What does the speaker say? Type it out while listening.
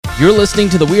You're listening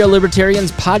to the We Are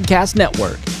Libertarians Podcast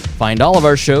Network. Find all of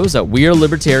our shows at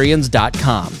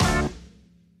wearelibertarians.com.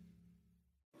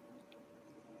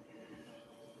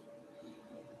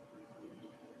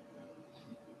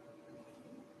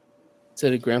 So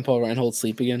did Grandpa Reinhold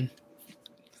sleep again?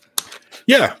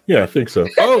 Yeah, I think so.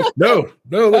 Oh, no,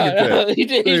 look at that. He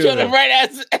showed him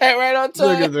right on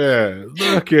time. Look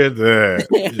at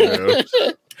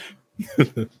that.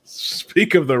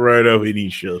 Speak of the rhino, and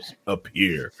he shows up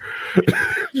here.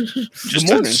 Just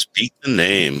to speak the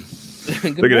name.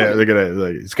 Look at that.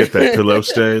 Like, he's got that pillow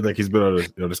stain. Like he's been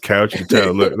on his couch. You can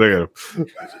tell. Look at him.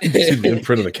 He's in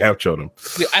front of the couch on him.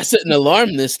 I set an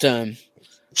alarm this time.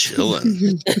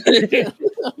 Chilling.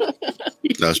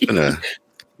 No, it's been one of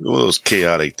those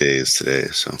chaotic days today.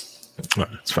 So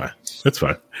it's fine. It's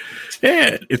fine.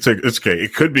 Yeah, it's okay.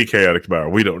 It could be chaotic tomorrow.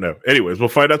 We don't know. Anyways, we'll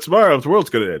find out tomorrow if the world's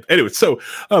going to end. Anyway, so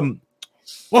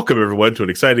welcome everyone to an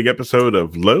exciting episode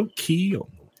of Low Key on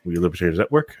the Libertarians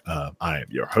Network. I am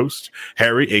your host,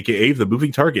 Harry, aka the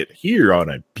Moving Target, here on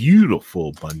a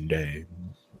beautiful Monday,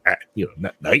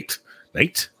 night.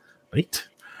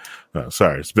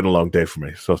 Sorry, it's been a long day for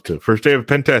me. So the first day of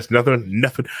pen test, nothing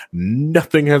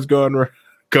has gone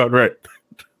right.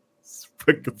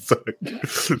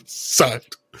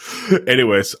 Sucked.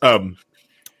 Anyways,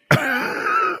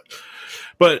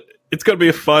 but it's gonna be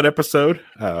a fun episode.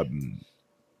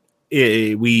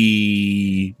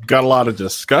 We got a lot to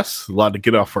discuss, a lot to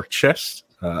get off our chest,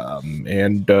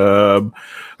 and I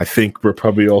think we're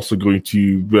probably also going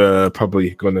to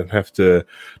have to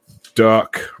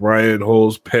dock Ryan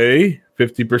Hull's pay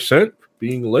 50% for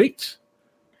being late.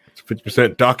 It's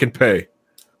 50% dock and pay.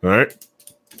 All right.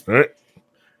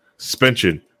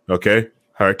 Suspension. Okay.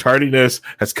 All right. Tardiness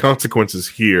has consequences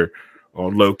here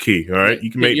on Low Key. All right.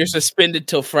 You're suspended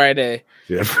till Friday.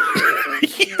 Yeah.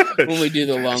 When we do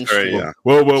the long stream. Yeah.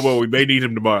 Whoa. We may need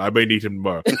him tomorrow. I may need him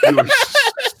tomorrow.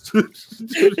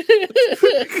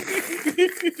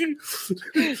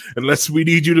 Unless we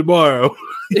need you tomorrow.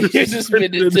 You're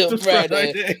suspended till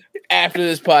Friday after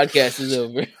this podcast is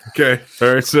over. Okay.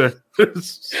 All right, sir.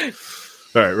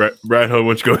 All right. Reinhold,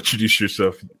 why don't you go introduce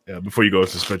yourself before you go on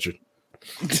suspension?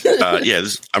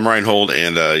 I'm Reinhold,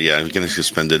 and I'm getting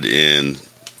suspended in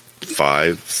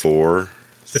 5, 4,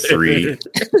 3.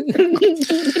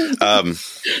 I'm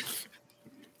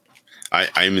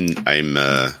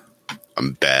a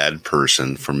bad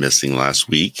person for missing last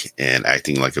week and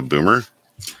acting like a boomer,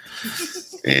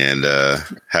 and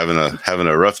having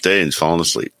a rough day and falling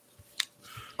asleep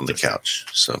on the couch.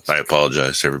 So I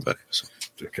apologize to everybody. So.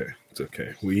 It's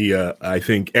okay. We, I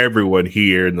think everyone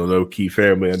here in the Low Key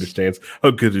family understands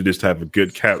how good it is to have a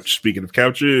good couch. Speaking of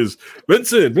couches,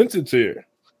 Vincent's here.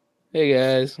 Hey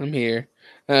guys, I'm here.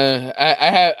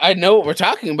 I know what we're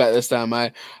talking about this time.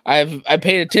 I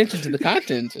paid attention to the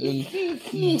content, and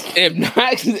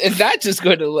it's not just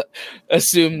going to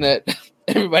assume that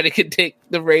everybody can take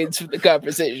the reins from the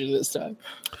conversation this time.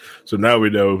 So now we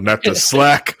know not to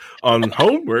slack on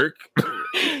homework.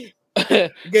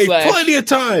 Gave plenty of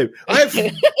time. I've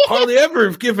hardly ever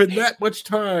given that much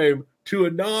time to a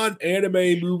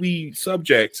non-anime movie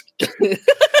subject.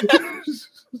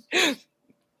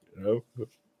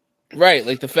 Right,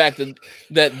 like the fact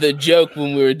that the joke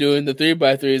when we were doing the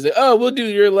 3x3 is like, oh, we'll do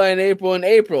your line April in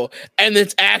April, and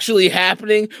it's actually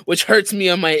happening, which hurts me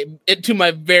to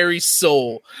my very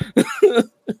soul.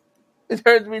 It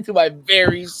hurts me to my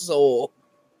very soul.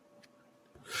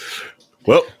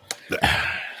 Well,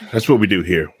 that's what we do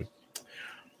here.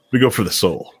 We go for the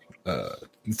soul.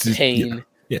 Pain.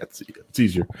 Yeah, it's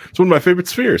easier. It's one of my favorite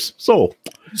spheres. Soul.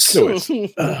 Anyways,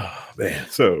 oh man.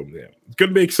 So yeah, it's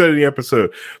gonna be an exciting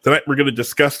episode. Tonight we're gonna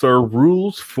discuss our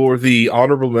rules for the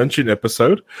honorable mention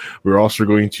episode. We're also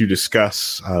going to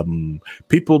discuss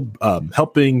people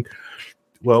helping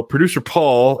producer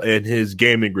Paul and his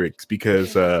gaming rigs,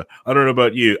 because I don't know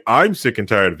about you, I'm sick and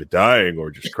tired of it dying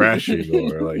or just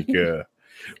crashing or like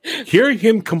hearing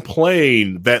him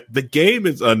complain that the game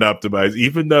is unoptimized,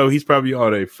 even though he's probably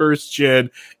on a first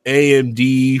gen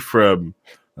AMD from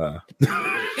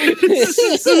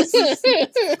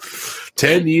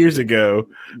 10 years ago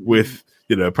with,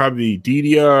 probably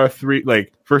DDR3,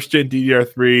 like first gen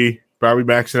DDR3, probably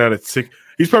maxing out at 6.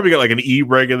 He's probably got like an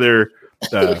irregular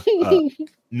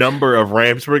number of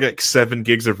RAM. He's probably got like 7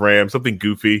 gigs of RAM, something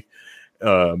goofy,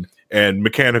 and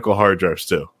mechanical hard drive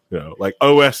still. Like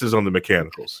OS is on the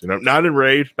mechanicals, not in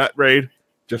RAID,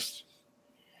 just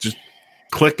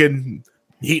clicking,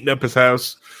 heating up his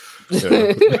house.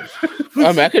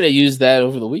 I could have used that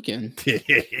over the weekend.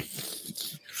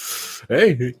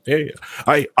 Hey,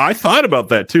 I thought about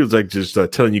that too. It's like just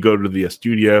telling you go to the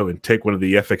studio and take one of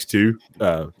the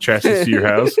FX2 chassis to your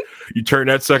house. You turn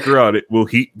that sucker on, it will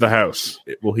heat the house.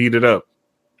 It will heat it up.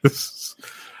 I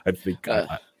think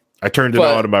I turned it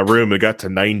on in my room. It got to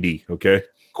 90. Okay,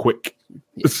 quick.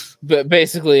 But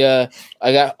basically, I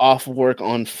got off work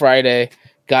on Friday,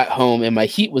 got home, and my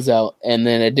heat was out, and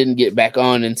then it didn't get back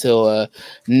on until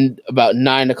about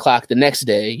 9 o'clock the next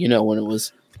day. You know, when it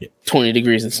was 20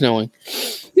 degrees and snowing.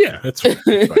 Yeah, that's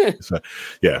fine. So,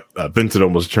 Vincent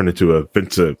almost turned into a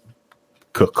Vincenticle.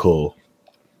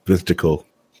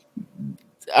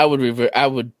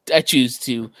 I choose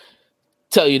to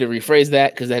tell you to rephrase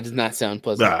that because that does not sound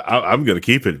pleasant. I'm going to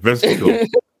keep it. Vincenticle.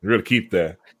 We're going to keep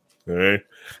that. All right.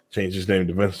 Change his name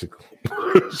to Vincenticle.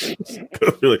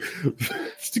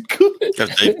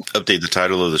 Update the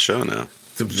title of the show now.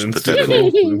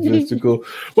 Vincenticle.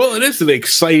 Well, it is an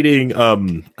exciting.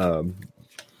 I've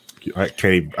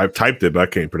typed it, but I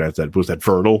can't pronounce that. Was that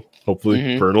Vernal?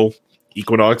 Hopefully, Vernal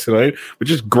Equinox tonight, which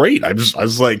is great. I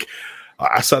was like,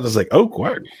 I saw this like, oh,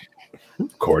 wow,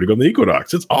 recording on the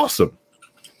Equinox. It's awesome.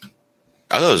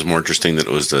 I thought it was more interesting that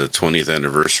it was the 20th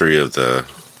anniversary of the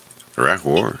Iraq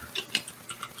War.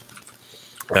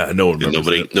 No one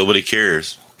remembers nobody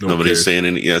cares. Nobody's saying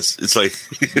any. Yeah, it's like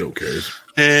no one cares.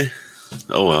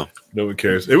 Oh well. No one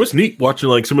cares. It was neat watching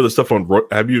like some of the stuff on.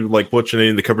 Have you like watching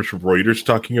any of the coverage from Reuters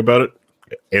talking about it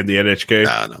and the NHK?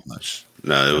 Nah, not much.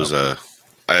 No, it was I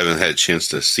haven't had a chance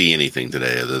to see anything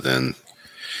today other than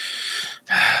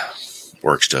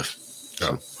work stuff.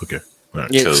 Oh, okay. All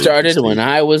right. It started when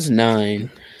I was 9.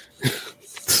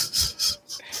 It's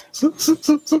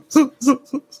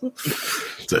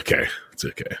okay. It's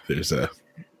okay. There's a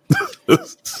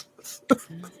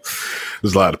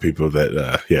lot of people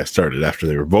that started after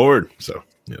they were born. So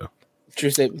True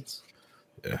statements.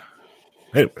 Yeah.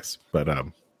 Anyways, but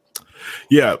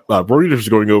Reuters was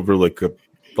going over like a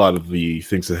lot of the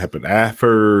things that happened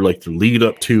after, like the lead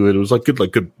up to it. It was like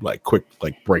good, quick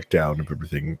breakdown of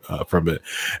everything from it,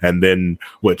 and then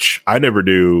which I never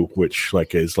knew, which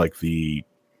is like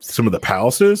some of the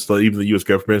palaces, like even the U.S.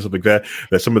 government and stuff like that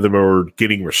some of them are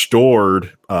getting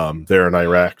restored there in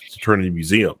Iraq to turn into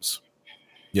museums.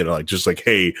 Just like,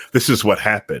 hey, this is what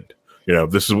happened.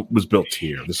 This is what was built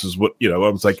here. This is what, I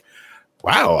was like,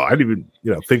 wow, I didn't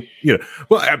even, think,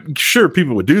 well, I'm sure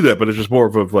people would do that, but it's just more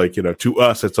of like, to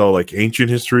us, it's all like ancient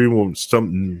history when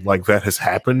something like that has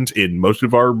happened in most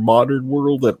of our modern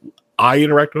world that I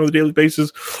interact on a daily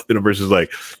basis, versus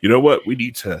like, what we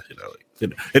need to,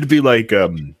 it'd be like, I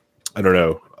don't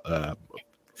know,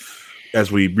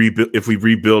 as we rebuild, if we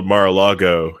rebuild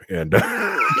Mar-a-Lago and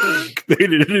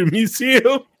made it in a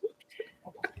museum.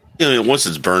 Once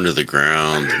it's burned to the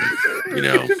ground,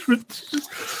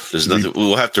 there's nothing.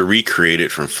 We'll have to recreate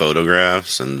it from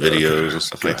photographs and videos and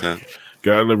stuff like that.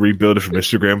 Gotta rebuild it from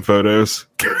Instagram photos.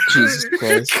 Jesus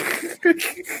Christ.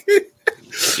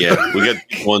 Yeah, we got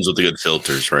ones with the good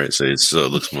filters, right? So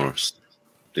it looks more,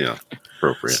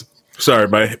 appropriate. Sorry,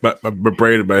 my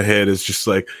brain in my head is just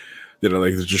like,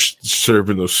 like they're just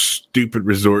serving those stupid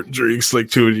resort drinks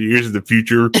like 200 years in the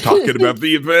future, talking about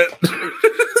the event.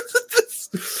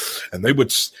 And they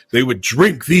would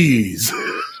drink these.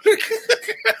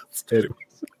 Anyway.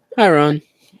 Hi, Ron.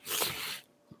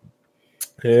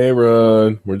 Hey,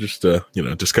 Ron. We're just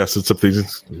discussing some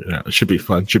things. It should be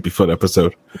fun. Should be a fun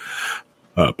episode.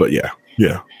 But yeah.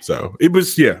 So it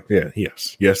was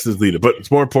yes, is leader. But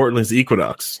it's more importantly, it's the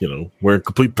Equinox. We're in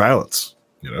complete balance.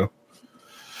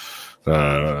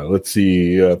 Let's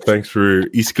see. Thanks for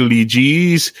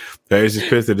Iskali There's his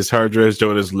pissed that his hard drives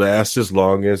don't last as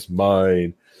long as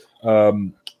mine. Well,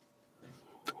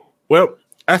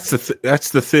 that's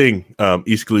the thing.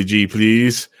 Iskali G,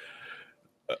 please.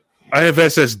 I have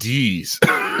SSDs,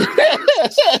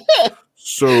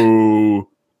 so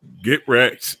get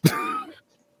wrecked.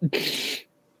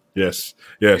 Yes.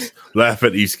 Laugh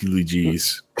at Iskali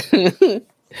G's.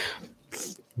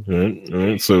 All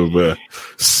right. So,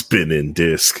 spinning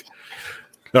disc.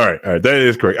 All right. That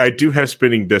is correct. I do have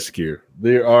spinning disc here.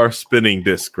 There are spinning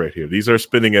discs right here. These are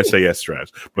spinning SAS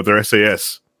drives, but they're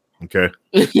SAS. Okay.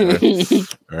 All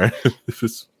right. All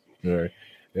right.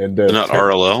 And not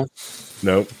RLL.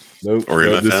 Nope. Or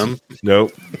MFM. No.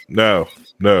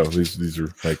 These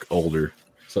are like older,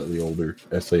 slightly older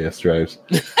SAS drives.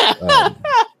 I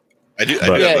do.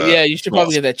 You should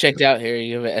probably get that checked out here.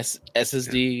 You have an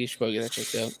SSD. You should probably get that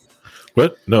checked out.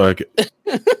 What? No, I get. Go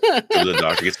to the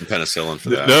doctor, get some penicillin for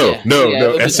that. No.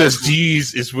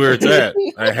 SSDs is where it's at.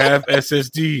 I have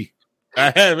SSD.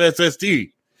 By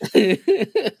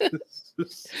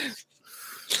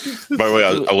the way,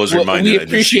 I was reminded. We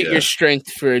appreciate your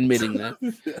strength for admitting that.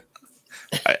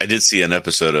 I did see an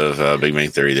episode of Big Bang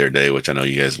Theory the other day, which I know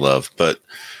you guys love, but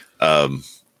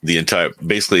the entire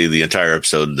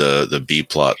episode, the B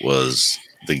plot was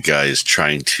the guys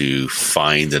trying to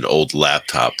find an old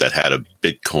laptop that had a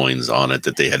Bitcoins on it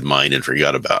that they had mined and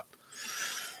forgot about.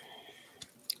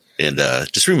 And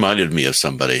just reminded me of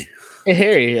somebody. Hey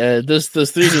Harry, those 3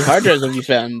 new hard drives have you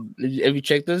found? Have you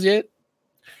checked those yet?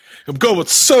 I'm going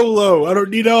solo. I don't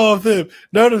need all of them.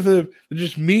 None of them. They're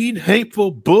just mean, hateful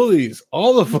bullies.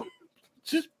 All of them.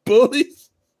 Just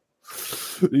bullies.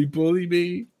 They bully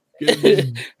me.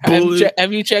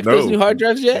 Have you checked those new hard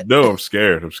drives yet? No, I'm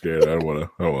scared. I don't want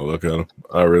to look at them.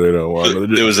 I really don't want to.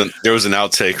 There was an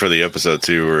outtake for the episode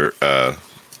too, where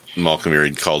Malcolm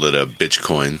Erie called it a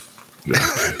bitchcoin.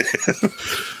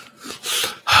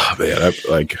 Oh, man,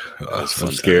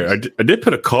 I'm scared. I did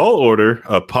put a call order,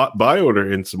 a buy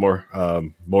order in some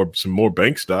more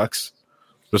bank stocks.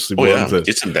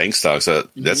 Get some bank stocks.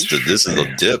 This is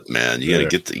a dip, man. You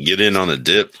got to get in on a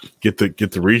dip. Get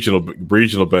the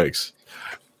regional banks.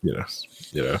 You know,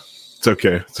 it's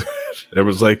okay. It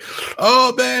was like,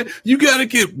 oh man, you got to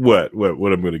get what I'm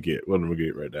going to get. What I'm going to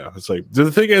get right now. It's like the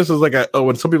thing is like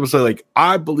when some people say like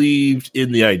I believed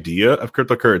in the idea of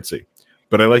cryptocurrency,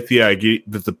 but I like the idea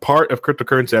that the part of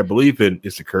cryptocurrency I believe in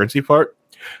is the currency part,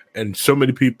 and so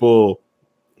many people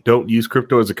don't use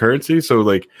crypto as a currency. So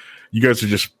like. You guys are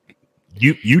just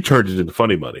you turned it into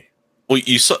funny money. Well,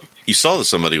 you saw that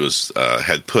somebody was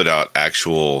had put out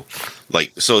actual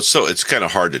so it's kind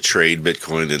of hard to trade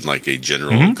Bitcoin in like a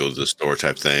general go to the store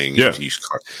type thing. Yeah. Use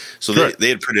card. So they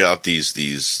had put out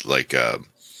these like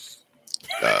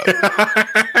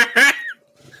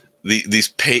these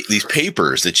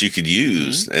papers that you could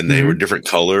use, and they were different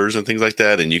colors and things like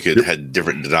that, and you could had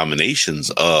different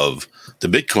denominations of the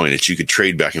Bitcoin that you could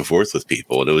trade back and forth with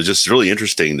people, and it was just really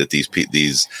interesting that these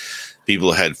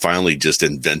people had finally just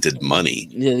invented money.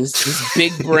 Yeah, this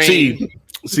big brain.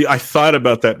 See, I thought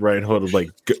about that, Reinhold, of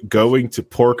like going to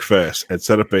Porkfest and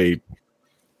set up a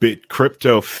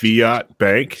crypto fiat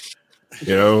bank.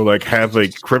 You know, like have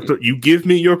like crypto. You give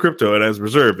me your crypto and as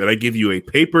reserve, and I give you a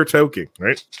paper token,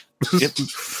 right? Yep.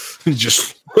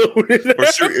 Just or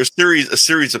a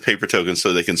series of paper tokens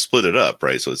so they can split it up,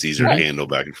 right? So it's easier to handle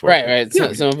back and forth. Right.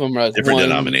 So, some of them are different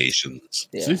denominations.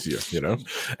 Yeah. It's easier, you know.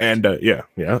 And as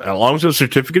long as it's a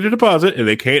certificate of deposit, and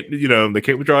they can't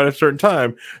withdraw at a certain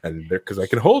time, and because I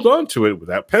can hold on to it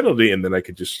without penalty, and then I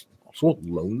could just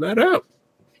loan that out.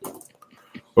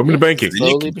 Welcome to banking.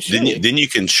 Then you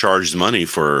can charge money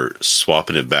for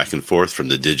swapping it back and forth from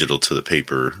the digital to the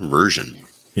paper version.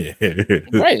 Yeah.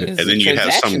 Right. And then you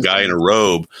have some guy in a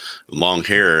robe, long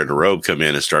hair in a robe, come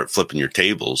in and start flipping your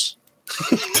tables.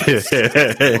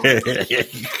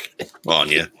 On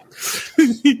you.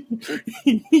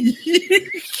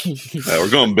 We're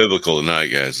going biblical tonight,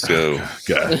 guys. Let's go.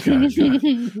 God.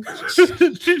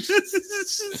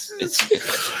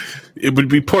 It would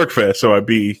be Porkfest, so I'd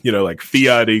be, like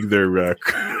fiating their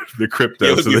crypto.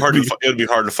 It would be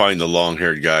hard to find the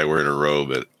long-haired guy wearing a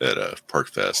robe at a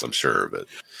Porkfest, I'm sure. But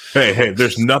hey,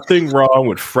 there's nothing wrong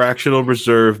with fractional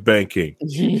reserve banking.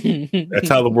 That's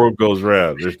how the world goes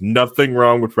around. There's nothing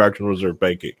wrong with fractional reserve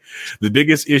banking. The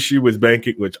biggest issue with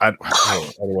banking, which I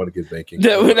don't want to get banking.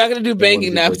 No, we're not going to do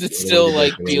banking now because it's still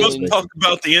like we're supposed to talk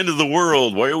about the end of the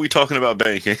world. Why are we talking about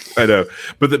banking? I know,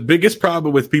 but the biggest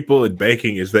problem with people in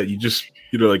banking is that you just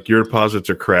like your deposits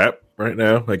are crap right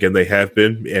now, and they have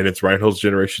been, and it's Reinhold's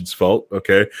generation's fault.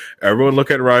 Okay, everyone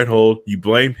look at Reinhold. You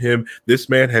blame him. This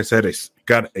man has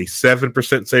got a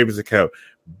 7% savings account.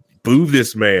 Boo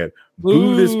this man.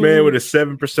 Boo this man with a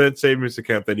 7% savings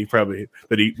account that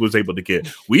he was able to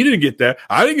get. We didn't get that.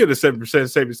 I didn't get a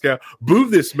 7% savings account. Boo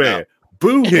this man.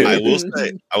 Boo him. I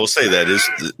will say that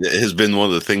has been one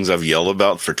of the things I've yelled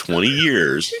about for 20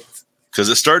 years. Because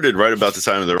it started right about the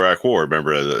time of the Iraq War.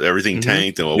 Remember, everything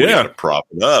tanked, and we got to prop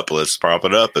it up. Let's prop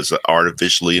it up. Let's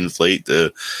artificially inflate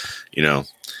the,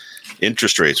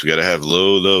 interest rates. We got to have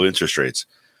low interest rates.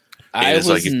 And it's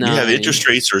like if you have interest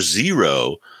rates are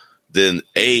zero, then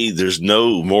A, there's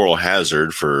no moral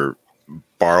hazard for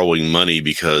borrowing money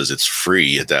because it's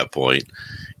free at that point,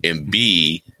 and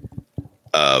B,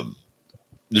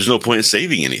 there's no point in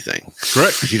saving anything.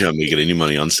 Correct. You're not making any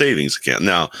money on savings account.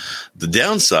 Now, the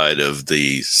downside of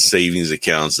the savings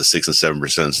accounts, the 6 and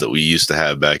 7% that we used to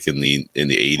have back in the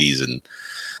 80s and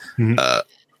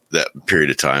that period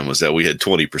of time was that we had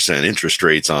 20% interest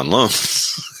rates on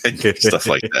loans and stuff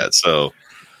like that. So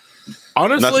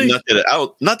honestly,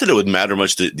 not that it would matter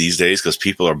much these days because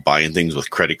people are buying things with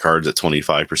credit cards at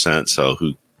 25%. So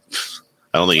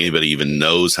I don't think anybody even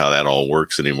knows how that all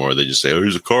works anymore. They just say, "Oh,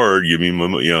 here's a card. Give me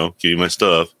my, give me my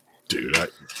stuff." Dude,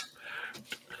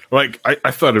 Like,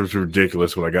 I thought it was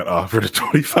ridiculous when I got offered a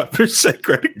 25%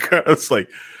 credit card. I was like,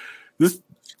 this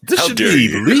should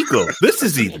be illegal. This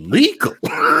is illegal.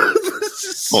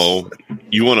 Oh,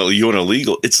 you want a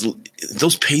legal? It's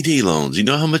those payday loans. You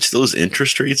know how much those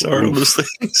interest rates are on those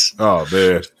things? Oh,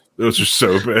 man. Those are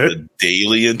so bad. The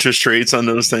daily interest rates on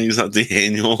those things, not the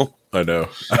annual. I know.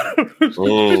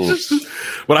 Oh.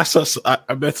 When I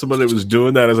met someone that was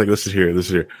doing that, I was like, listen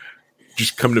here.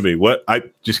 Just come to me. What?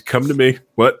 Just come to me.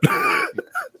 What?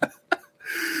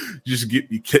 Just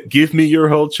give me your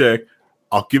whole check.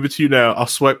 I'll give it to you now. I'll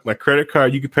swipe my credit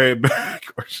card. You can pay it back.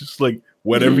 Or just like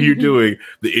whatever you're doing,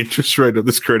 the interest rate of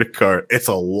this credit card, it's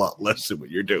a lot less than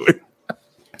what you're doing.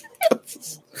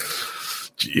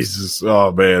 Jesus.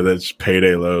 Oh, man. That's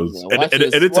payday loans. Yeah,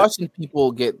 and watching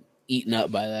people get eaten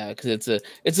up by that because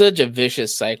it's such a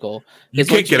vicious cycle. You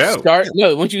can't get out.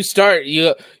 Once you start,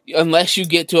 unless you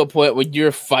get to a point where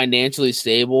you're financially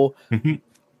stable,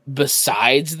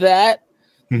 besides that,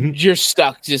 you're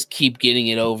stuck. Just keep getting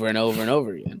it over and over and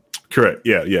over again. Correct.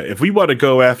 Yeah. If we want to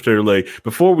go after, like,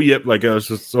 before we get, like, I was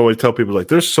just always tell people, like,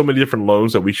 there's so many different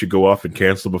loans that we should go off and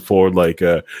cancel before, like,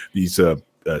 these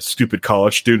stupid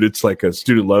college students, like a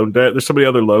student loan debt. There's so many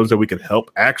other loans that we can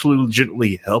actually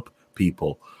legitimately help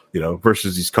people,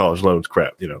 versus these college loans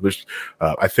crap. There's,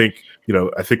 I think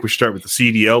we start with the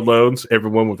CDL loans,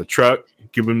 everyone with a truck,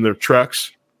 give them their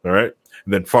trucks. All right.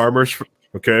 And then farmers.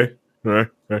 Okay. All right.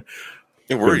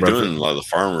 Yeah, we're already doing a lot of the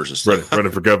farmers and stuff.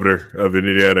 Running for governor of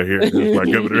Indiana here. My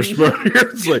governor's here.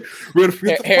 It's like running for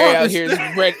Harry out here is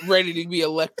ready to be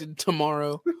elected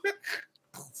tomorrow.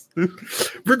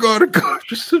 We're going to go.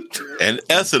 And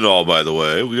ethanol, by the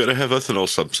way, we got to have ethanol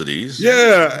subsidies.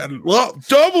 Yeah, and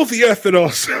double the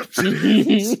ethanol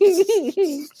subsidies.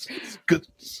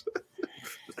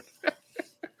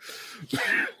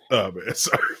 Oh man,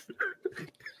 sorry.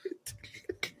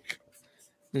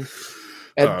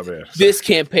 Oh, man. This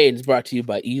campaign is brought to you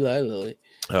by Eli Lilly.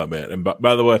 Oh, man. And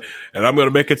by the way, and I'm going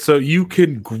to make it so you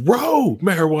can grow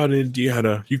marijuana in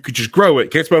Indiana. You could just grow it.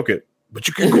 Can't smoke it, but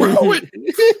you can grow it.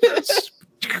 You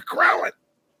can grow it.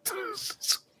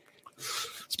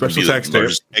 Special tax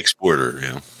stamp. Exporter,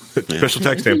 yeah. Special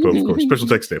tax stamp, of course. Special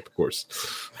tax stamp, of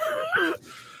course.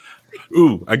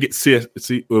 Ooh, I get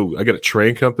I got a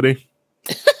train company.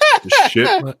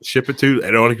 Ship it to.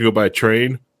 I don't want to go by a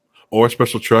train. Or a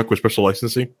special truck with special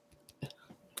licensing.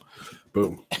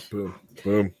 Boom, boom,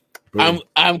 boom, boom.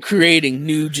 I'm creating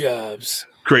new jobs.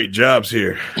 Create jobs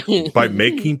here by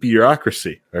making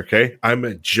bureaucracy. Okay, I'm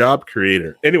a job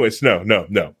creator. Anyways, no.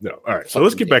 All right, so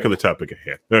let's get back on the topic at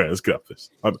hand. All right, let's get off this.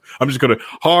 I'm just going to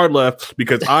hard left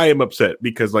because I am upset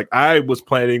because, like, I was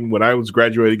planning when I was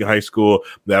graduating high school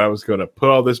that I was going to put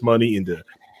all this money into.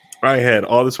 I had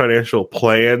all this financial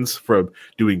plans from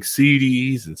doing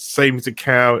CDs and savings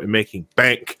account and making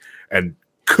bank and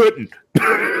couldn't. I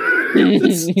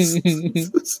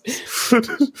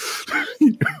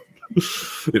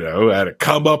had to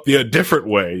come up a different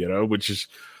way, which is,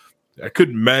 I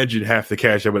couldn't imagine half the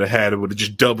cash I would have had. It would have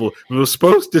just doubled. It was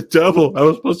supposed to double. I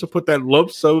was supposed to put that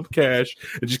lump sum of cash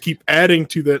and just keep adding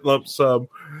to that lump sum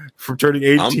from turning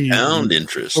 18. Compound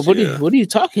interest. Well, what are you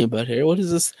talking about here? What is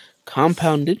this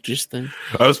compound interest thing?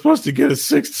 I was supposed to get a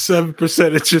 6 to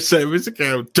 7% interest savings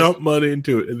account, dump money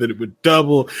into it, and then it would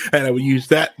double, and I would use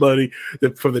that money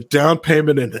for the down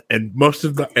payment and most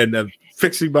of the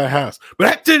fixing my house. But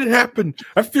that didn't happen.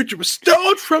 Our future was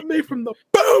stolen from me from the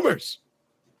boomers.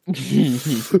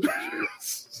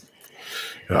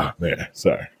 Oh man,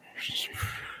 sorry.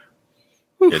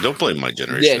 Yeah, don't blame my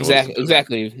generation. Yeah,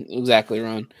 exactly,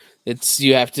 Ron.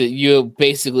 You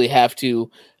basically have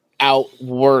to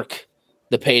outwork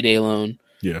the payday loan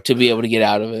to be able to get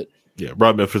out of it. Yeah,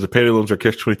 Rob Memphis, the payday loans are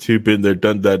catch-22, been there,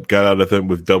 done that, got out of them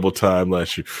with double time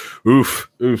last year. Oof,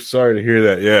 sorry to hear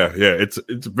that. Yeah, it's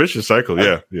a vicious cycle.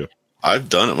 Yeah. I've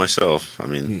done it myself. I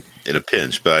mean, in a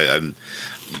pinch, but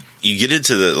you get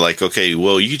into the like, okay,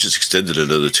 well, you just extend it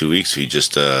another 2 weeks. If you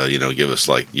just, give us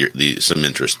like some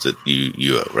interest that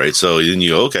you owe, right? So then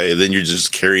then you're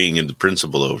just carrying the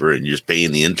principal over and you're just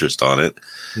paying the interest on it.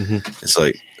 Mm-hmm. It's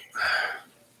like,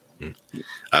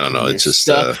 I don't know. It's just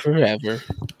stuck forever.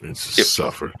 It's just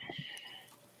suffer.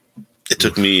 It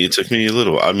took me a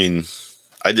little. I mean,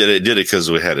 I did it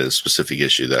because we had a specific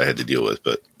issue that I had to deal with,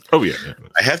 but. Oh, yeah.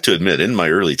 I have to admit, in my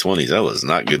early 20s, I was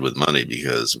not good with money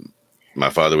because my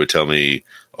father would tell me,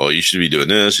 oh, you should be doing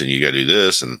this and you got to do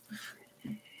this. And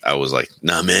I was like,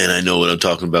 nah, man, I know what I'm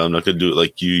talking about. I'm not going to do it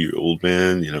like you're old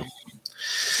man, And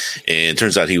it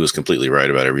turns out he was completely right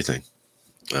about everything.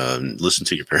 Listen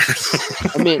to your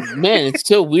parents. I mean, man, it's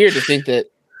so weird to think that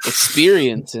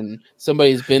experience and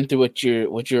somebody's been through what you're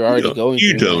already going through.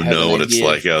 You don't know what it's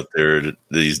like out there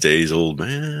these days, old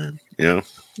man. You know.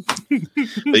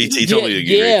 He told me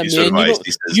to man.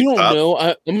 advice. You don't know.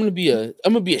 I'm gonna be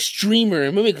a streamer.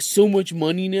 I'm gonna make so much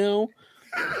money now.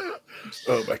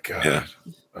 Oh my god.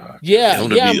 Yeah. I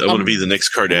want to be the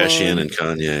next Kardashian and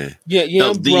Kanye. Yeah.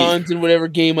 I'm bronze in whatever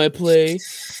game I play.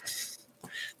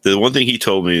 The one thing he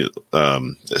told me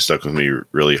that stuck with me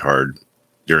really hard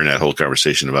during that whole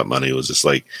conversation about money was just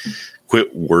like,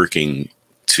 quit working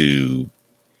to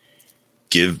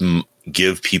give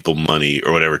people money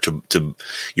or whatever to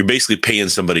you're basically paying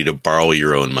somebody to borrow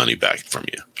your own money back from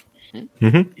you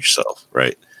yourself,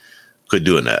 right? Quit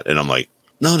doing that. And I'm like,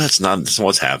 no, that's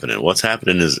what's happening. What's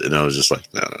happening is, and I was just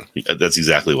like, no, that's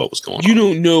exactly what was going on. You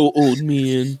don't know, old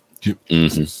man. Yep.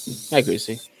 Mm-hmm. Hi,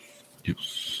 Gracie. Yep.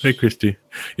 Hey, Christy.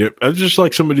 Yep. I just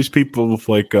like some of these people with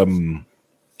like friend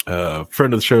of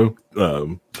the show,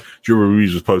 Drew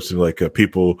Ruiz was posting like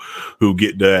people who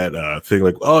get that thing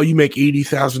like, oh, you make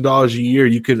 $80,000 a year,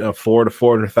 you can afford a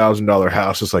 $400,000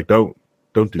 house. It's like don't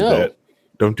do that.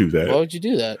 Don't do that. Why would you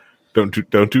do that? Don't do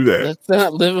that. That's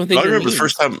not living. I remember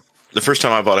the first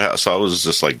time I bought a house, I was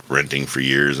just like renting for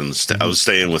years, and I was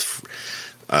staying with.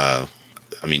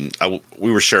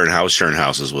 We were sharing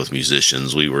houses with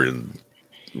musicians. We were in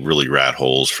really rat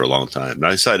holes for a long time. And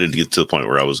I decided to get to the point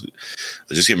where I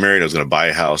just get married. I was going to buy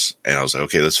a house, and I was like,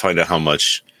 okay, let's find out how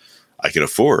much I can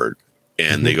afford.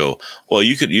 And they go, well,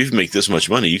 you make this much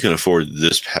money, you can afford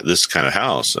this kind of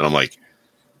house. And I'm like,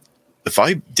 if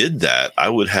I did that, I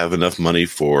would have enough money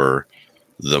for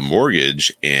the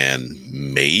mortgage and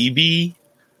maybe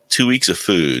 2 weeks of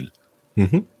food.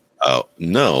 Oh,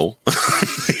 no,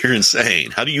 you're insane.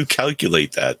 How do you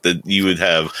calculate that you would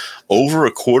have over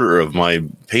a quarter of my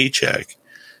paycheck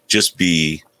just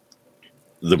be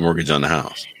the mortgage on the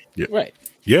house? Yeah. Right.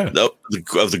 Yeah.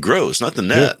 Of the gross, not the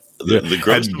net. Yeah. The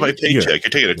gross of my paycheck.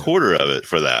 You're taking a quarter of it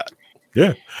for that.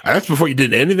 Yeah. That's before you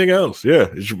did anything else. Yeah.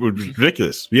 It's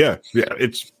ridiculous. Yeah.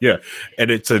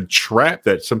 And it's a trap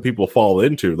that some people fall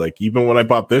into. Like, even when I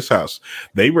bought this house,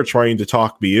 they were trying to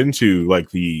talk me into like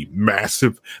the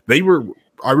massive,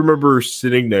 I remember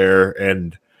sitting there,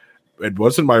 and it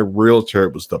wasn't my realtor.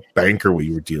 It was the banker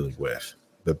we were dealing with.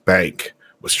 The bank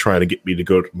was trying to get me to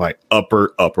go to my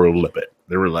upper limit.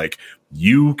 They were like,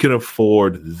 you can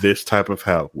afford this type of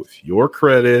house with your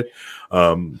credit.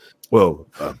 My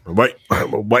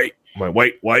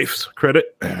white wife's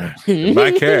credit, and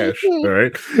my cash. All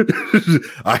right,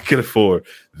 I can afford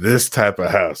this type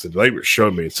of house, and they were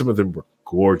showing me. And some of them were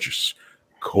gorgeous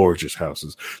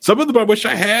houses. Some of them I wish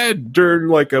I had during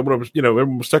like when I was,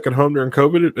 everyone was stuck at home during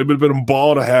COVID. It would have been a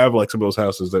ball to have like some of those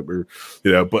houses that were,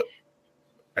 but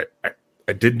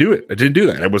I didn't do it. I didn't do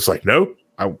that. I was like, no,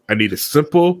 I need a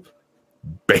simple,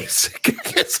 basic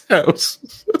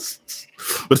house.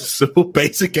 With a simple,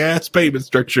 basic ass payment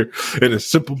structure and a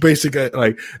simple, basic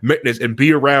like maintenance, and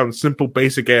be around simple,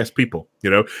 basic ass people,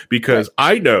 because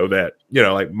I know that,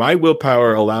 like my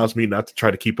willpower allows me not to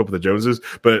try to keep up with the Joneses,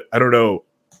 but I don't know.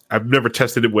 I've never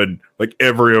tested it when like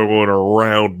everyone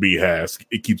around me has.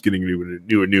 It keeps getting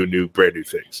new, brand new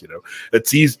things.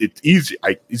 It's easy. It's easy.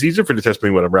 It's easier for it to test me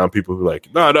when I'm around people who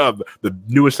like, no, the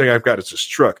newest thing I've got is this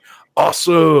truck.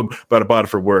 Awesome, but I bought it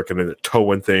for work, and then they're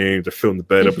towing things, they're filling the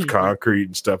bed up with concrete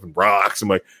and stuff and rocks. I'm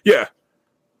like, yeah,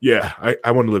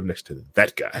 I want to live next to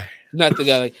that guy. Not the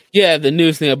guy like, yeah, the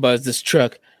newest thing I bought is this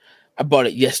truck. I bought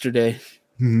it yesterday.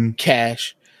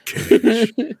 Cash.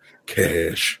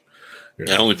 Cash.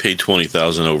 I only paid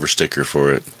 $20,000 over sticker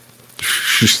for it.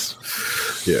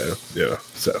 Yeah.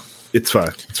 So it's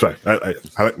fine. I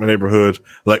like my neighborhood.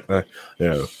 I like my,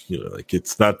 like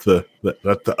it's not the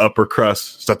upper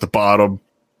crust. It's not the bottom.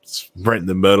 It's right in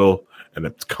the middle, and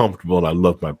it's comfortable. And I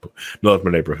love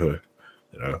my neighborhood.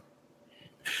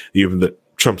 Even the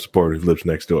Trump supporter who lives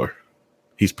next door,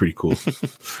 he's pretty cool.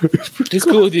 He's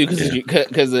cool with you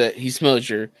because he smells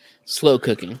your slow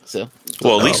cooking. So,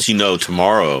 well, at least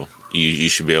tomorrow you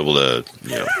should be able to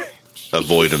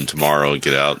avoid him tomorrow.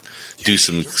 Get out, do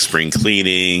some spring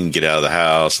cleaning, get out of the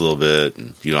house a little bit,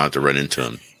 and you don't have to run into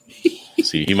him.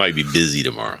 See, he might be busy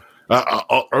tomorrow.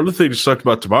 Other thing that sucked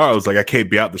about tomorrow is like I can't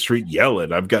be out in the street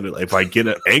yelling. I've got to, if I get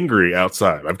angry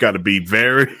outside, I've got to be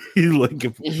very like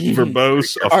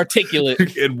verbose,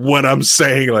 articulate in what I'm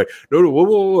saying. Like, no,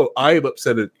 whoa. I am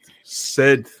upset at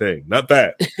said thing, not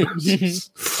that.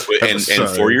 and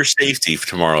for your safety for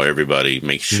tomorrow, everybody,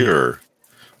 make sure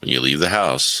when you leave the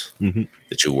house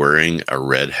that you're wearing a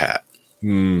red hat.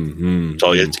 That's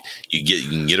all you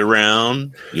can get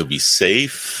around. You'll be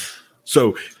safe.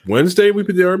 So Wednesday we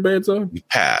put the armbands on. We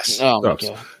pass. Oh my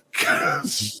God.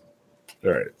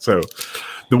 All right. So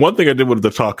The one thing I did wanted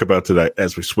to talk about today,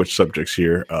 as we switch subjects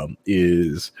here,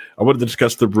 is I wanted to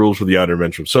discuss the rules for the honor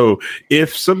mention. So,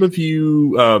 if some of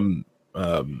you,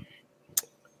 how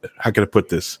can I put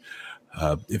this?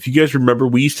 If you guys remember,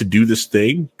 we used to do this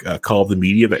thing called the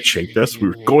media that shaped us. We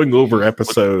were going over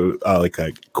episode like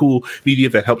a cool media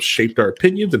that helped shape our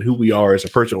opinions and who we are as a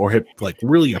person, or had like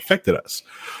really affected us.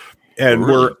 And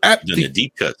we're at the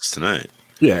deep cuts tonight.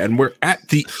 Yeah, and we're at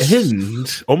the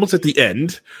end, almost at the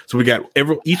end. So we got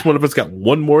each one of us got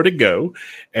one more to go.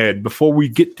 And before we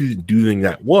get to doing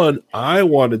that one, I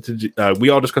wanted to. We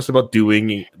all discussed about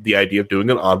doing the idea of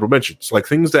doing an honorable mentions, like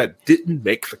things that didn't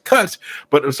make the cut,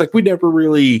 but it was like we never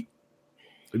really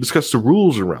discussed the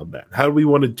rules around that. How do we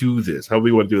want to do this? How do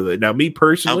we want to do that? Now, me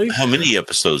personally, how many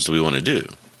episodes do we want to do?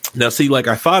 Now, see, like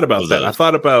I thought about that. I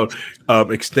thought about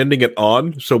extending it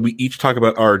on, so we each talk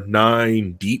about our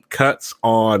 9 deep cuts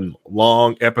on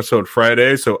long episode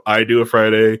Friday. So I do a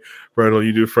Friday, Vernal,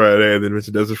 you do a Friday, and then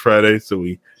Vincent does a Friday. So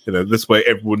we, this way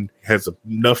everyone has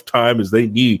enough time as they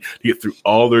need to get through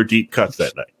all their deep cuts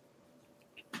that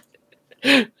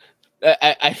night.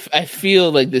 I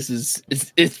feel like this is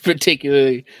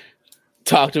particularly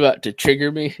talked about to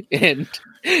trigger me, and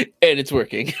it's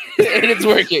working. And it's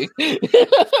working.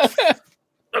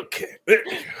 Okay.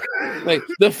 Like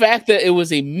the fact that it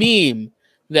was a meme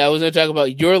that I was going to talk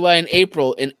about Your Lie in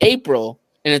April, and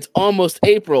it's almost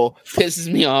April,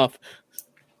 pisses me off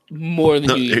more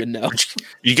than you even know.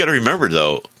 You got to remember,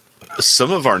 though,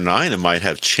 some of our 9 might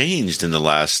have changed in the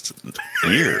last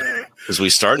year as we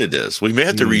started this. We may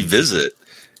have to revisit.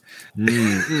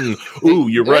 Ooh,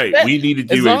 you're right. We need to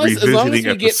do a revisiting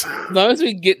episode. As long as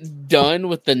we get done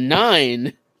with the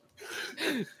 9,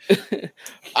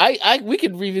 we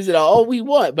can revisit all we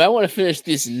want, but I want to finish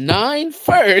this 9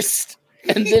 first,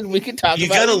 and then we can talk. You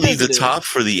got to leave the top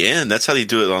for the end. That's how they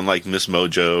do it on like Miss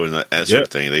Mojo and that sort of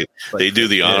thing. They do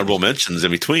the honorable mentions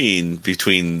in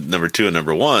between number 2 and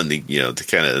number 1. To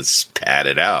kind of pad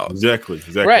it out. Exactly.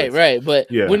 Right.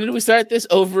 But when did we start this?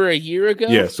 Over a year ago.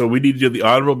 Yeah. So we need to do the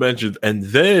honorable mentions, and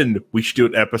then we should do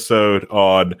an episode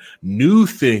on new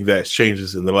thing that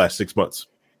changes in the last 6 months.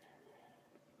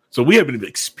 So we haven't even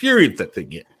experienced that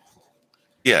thing yet.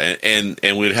 Yeah, and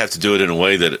we'd have to do it in a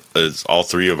way that is all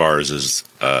 3 of ours is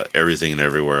everything and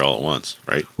everywhere all at once,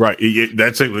 right? Right.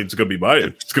 That's it. It's going to be mine.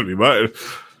 It's going to be mine.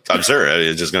 I'm sure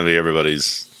it's just going to be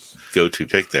everybody's go-to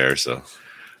pick there. So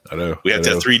I know we have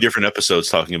to have 3 different episodes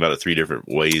talking about it 3 different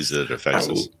ways that it affects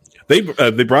us. They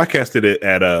broadcasted it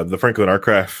at the Franklin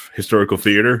Artcraft Historical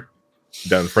Theater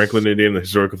down in Franklin, Indiana, the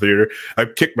Historical Theater. I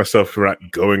kicked myself for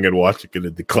not going and watching it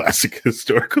at the classic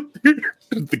Historical Theater.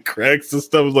 The cracks and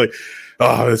stuff. I was like,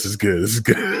 oh, this is good.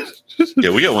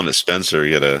 Yeah, we got one at Spencer.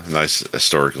 We got a nice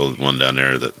historical one down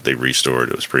there that they restored.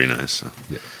 It was pretty nice. So.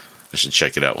 Yeah. I should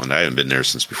check it out one day. I haven't been there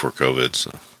since before COVID.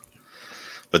 So,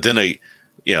 but then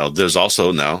there's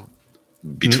also now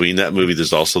between that movie,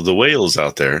 there's also The Whales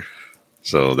out there.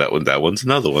 So that one's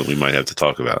another one we might have to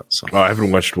talk about. So I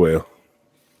haven't watched Whale.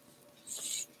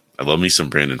 I love me some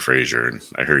Brandon Fraser, and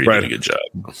I heard he did a good job.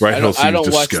 Right, I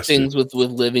don't watch things with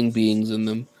living beings in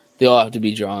them. They all have to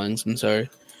be drawings. I'm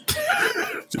sorry.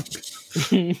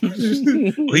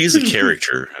 Well, he's a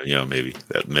character. Maybe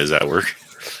does that work?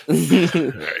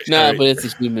 Right. But it's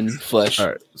a human flesh. All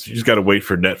right, so you just got to wait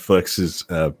for Netflix's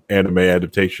anime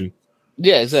adaptation.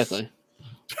 Yeah, exactly.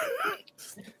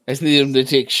 I just need them to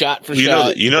take shot for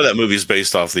shot. That movie's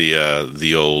based off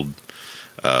the old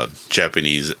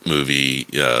Japanese movie,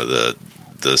 the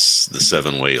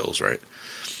 7 Whales, right?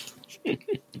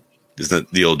 Isn't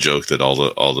that the old joke that all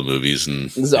the movies and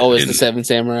this is always the 7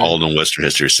 Samurai? All in Western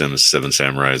history, 7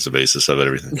 Samurai is the basis of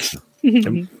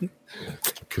everything.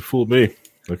 Could fool me.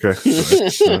 Okay,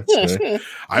 it's an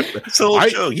old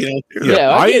joke,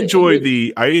 I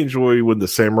enjoy when the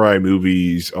samurai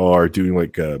movies are doing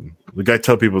like the guy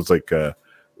tell people it's like the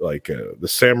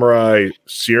Samurai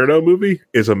Cyrano movie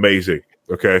is amazing.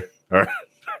 Okay, all right.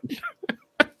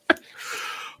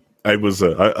 I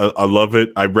love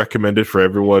it. I recommend it for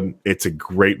everyone. It's a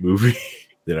great movie.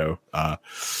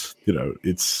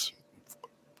 It's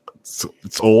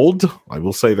old. I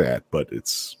will say that, but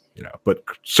it's but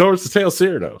so is the Tale of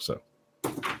Cyrano. So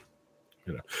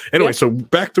anyway, so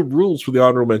back to rules for the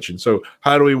honorable mention. So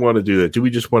how do we want to do that? Do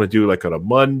we just want to do like on a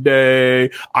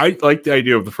Monday? I like the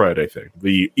idea of the Friday thing.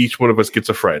 Each one of us gets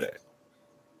a Friday.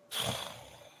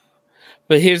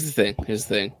 But here's the thing.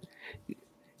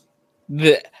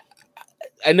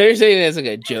 I know you're saying it as like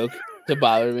a joke to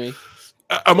bother me.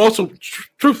 I'm also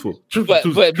truthful. But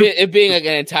it being like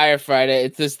an entire Friday,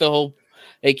 it's just the whole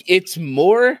it's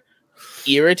more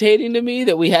irritating to me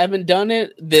that we haven't done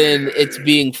it than it's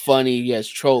being funny,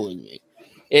 trolling me.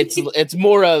 It's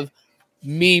more of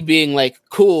me being like,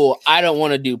 cool, I don't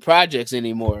want to do projects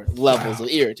anymore. Levels of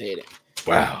irritating.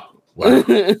 Wow.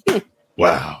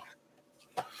 Wow.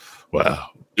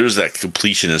 There's that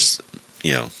completionist,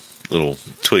 little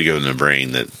twig in the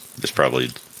brain that is probably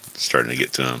starting to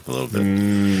get to him a little bit.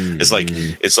 It's like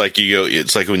it's like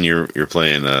when you're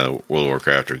playing World of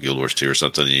Warcraft or Guild Wars 2 or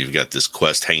something, and you've got this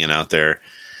quest hanging out there,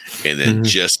 and then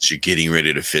just you're getting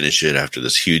ready to finish it after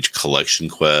this huge collection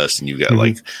quest, and you've got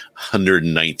like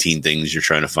 119 things you're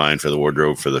trying to find for the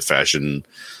wardrobe for the fashion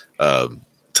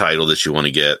title that you want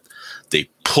to get. They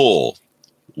pull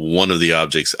one of the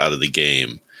objects out of the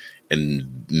game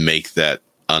and make that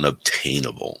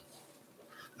unobtainable.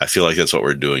 I feel like that's what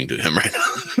we're doing to him right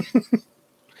now.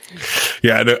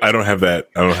 Yeah, I don't have that.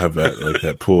 I don't have that like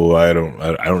that pool. I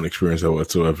don't experience that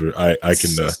whatsoever. I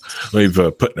can leave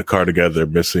putting a car together,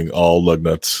 missing all lug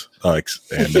nuts,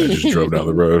 and just drove down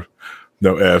the road.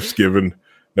 No F's given,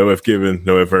 no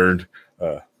F earned.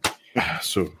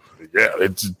 So yeah,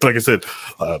 it's like I said,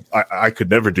 I could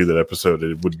never do that episode.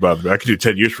 It would bother me. I could do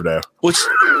 10 years from now.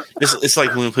 It's like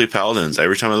when we play Paladins.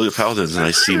 Every time I look at Paladins and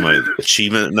I see my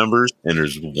achievement numbers and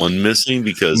there's one missing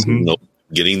because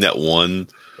getting that one,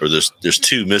 or there's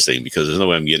two missing because there's no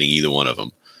way I'm getting either one of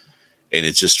them. And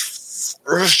it's just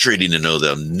frustrating to know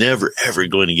that I'm never, ever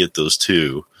going to get those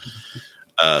two.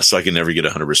 So I can never get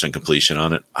 100% completion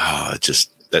on it.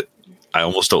 I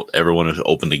almost don't ever want to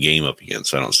open the game up again,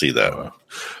 so I don't see that.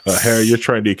 Harry, you're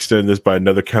trying to extend this by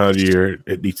another calendar year.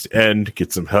 It needs to end.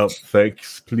 Get some help.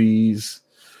 Thanks, please.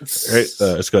 All right,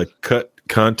 it's got to cut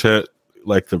content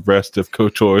like the rest of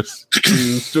KOTOR's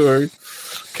story.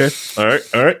 Okay.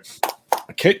 All right.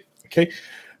 Okay.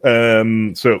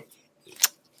 So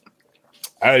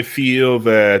I feel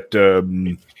that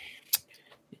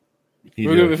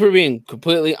if we're being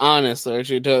completely honest, I am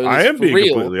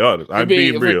being completely honest. I'm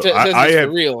being real.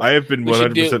 I have been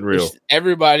 100% real.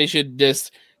 Everybody should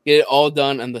just get it all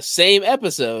done on the same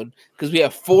episode because we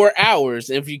have 4 hours.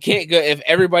 And if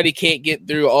everybody can't get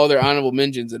through all their honorable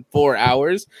mentions in 4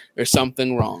 hours, there's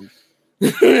something wrong.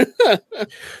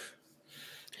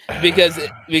 because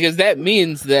that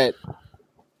means that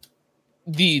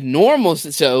the normal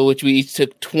show, which we each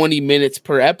took 20 minutes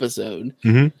per episode,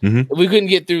 we couldn't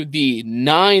get through the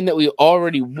 9 that we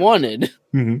already wanted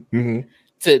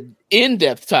to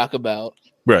in-depth talk about.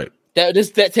 Right.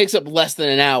 That takes up less than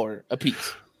an hour a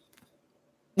piece.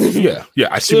 Yeah.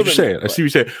 I see what you're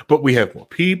saying. But we have more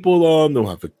people on. They'll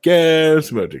have a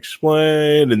guest. We have to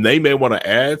explain, and they may want to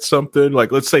add something.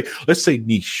 Like let's say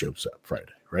Niche shows up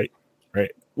Friday, right?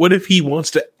 What if he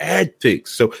wants to add things?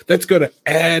 So that's going to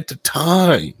add to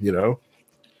time, You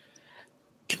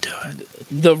can do it.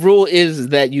 The rule is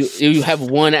that you have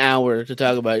 1 hour to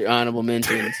talk about your honorable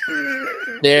mentions.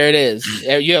 There it is.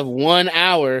 You have 1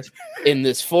 hour in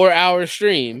this 4-hour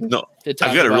stream. No, I've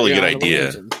got a really good idea.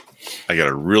 Mentions. I got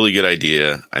a really good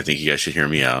idea. I think you guys should hear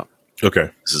me out. Okay.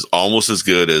 This is almost as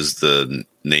good as the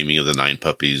naming of the 9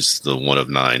 puppies, the 1 of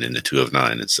 9 and the 2 of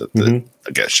 9. It's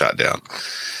that got shot down.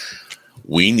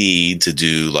 We need to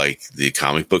do like the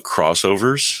comic book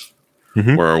crossovers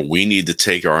where we need to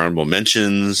take our honorable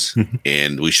mentions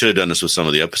and we should have done this with some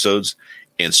of the episodes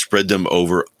and spread them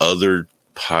over other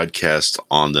podcasts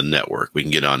on the network. We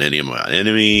can get on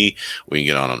Enemy. We can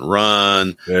get on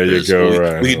Run. There you go.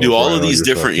 Ryan. We can do all of these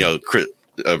different,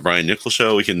 Brian Nichols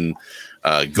show. We can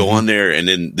go on there.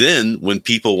 And then when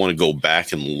people want to go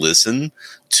back and listen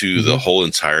to the whole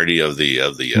entirety of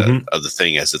the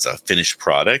thing as it's a finished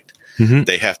product,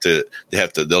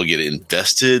 they'll get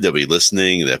invested. They'll be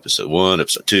listening to episode 1,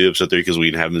 episode 2, episode 3, because we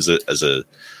can have them as a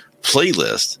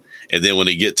playlist. And then when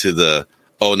they get to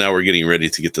now we're getting ready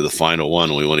to get to the final one,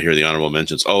 and we want to hear the honorable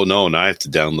mentions. Oh no, now I have to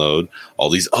download all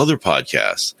these other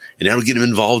podcasts, and now we get them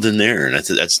involved in there. And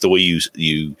that's the way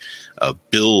you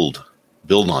build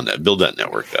on that, build that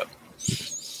network up.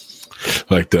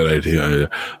 Like that idea.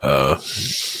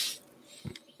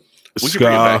 We can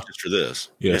bring it back just for this.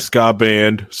 Yeah, Ska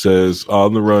Band says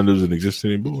On the Run doesn't exist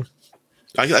anymore.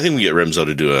 I think we get Remzo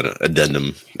to do an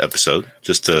addendum episode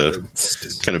just to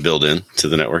kind of build in to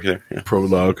the network there. Yeah.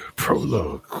 Prologue.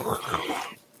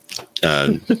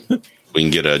 We can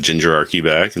get a Ginger Archie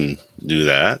back and do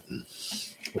that.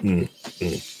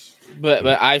 But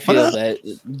I feel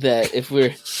that if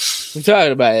we're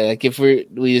talking about it, like if we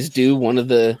just do one of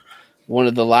the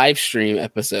live stream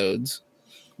episodes,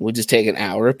 we'll just take an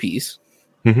hour a piece.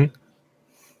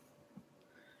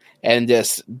 And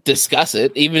just discuss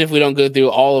it. Even if we don't go through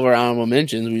all of our honorable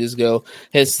mentions, we just go,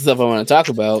 here's the stuff I want to talk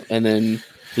about. And then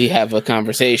we have a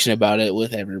conversation about it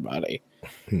with everybody.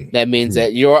 That means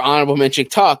that your honorable mention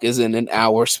talk is in an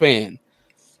hour span.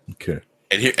 Okay.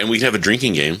 And we can have a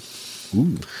drinking game.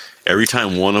 Ooh. Every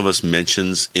time one of us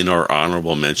mentions in our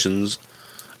honorable mentions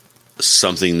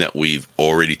something that we've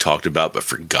already talked about but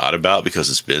forgot about because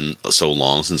it's been so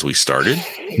long since we started,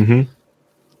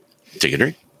 take a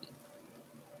drink.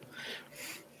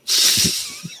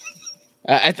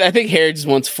 I think Harry just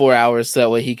wants 4 hours so that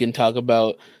way he can talk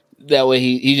about. That way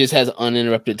he just has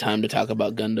uninterrupted time to talk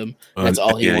about Gundam. That's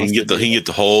all he wants. He can get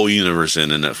the whole universe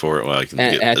in that for it. Well, I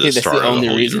think that's the only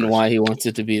reason why he wants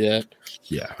it to be that.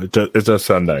 Yeah, it does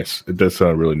sound nice. It does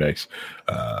sound really nice.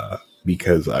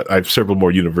 Because I have several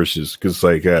more universes. Because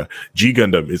like G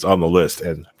Gundam is on the list,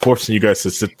 and forcing you guys to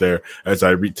sit there as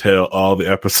I retell all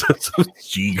the episodes of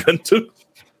G Gundam.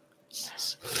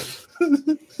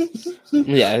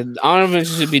 Yeah, honorable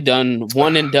mentions should be done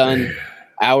one and done,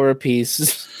 hour apiece.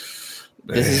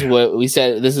 This is what we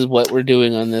said. This is what we're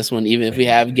doing on this one, even if we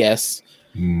have guests.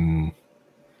 And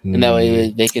that way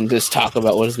they can just talk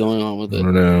about what is going on with it. I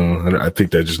don't know. I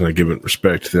think they're just not giving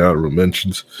respect to the honorable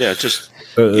mentions. Yeah, just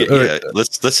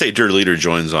let's say Dirt Leader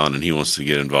joins on and he wants to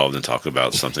get involved and talk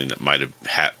about something that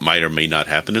might or may not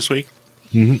happen this week.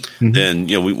 Then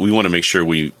we want to make sure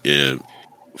we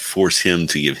force him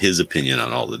to give his opinion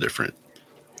on all the different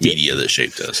media that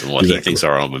shaped us and what he thinks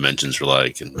our honorable mentions are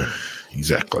like. And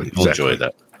Exactly. I'll enjoy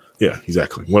that. Yeah,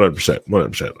 exactly.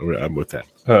 100%. I'm with that.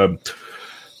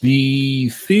 The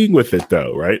thing with it,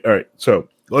 though, right? All right. So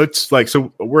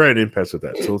so we're at an impasse with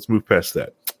that. So let's move past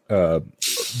that.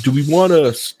 Do we want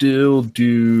to still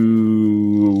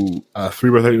do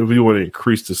 3x3? Do we want to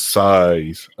increase the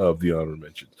size of the honorable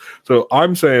mentions? So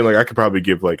I'm saying I could probably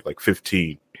give like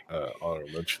 15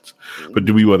 honorable mentions, but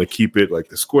do we want to keep it like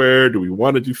the square? Do we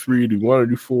want to do 3? Do we want to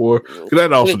do 4? Because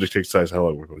that also dictates size how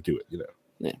long we're going to do it.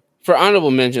 Yeah. For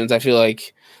honorable mentions, I feel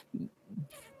like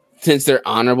since they're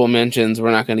honorable mentions,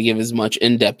 we're not going to give as much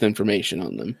in-depth information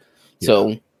on them. Yeah.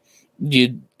 So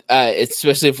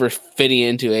especially if we're fitting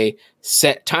into a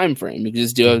set time frame, you can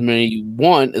just do as many you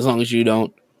want as long as you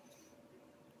don't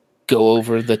go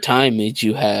over the time that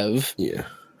you have. Yeah.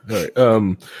 All right.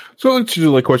 So let's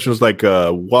do questions like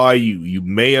why you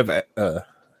may have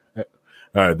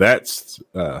that's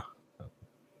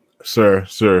sir.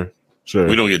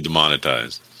 We don't get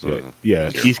demonetized. So.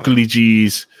 Yeah. East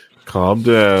Collegies, calm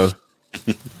down.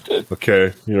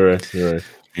 Okay, you're right.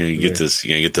 You get this.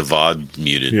 You get the VOD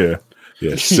muted.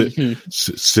 Yeah.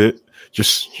 Sit.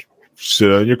 Just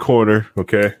sit on your corner.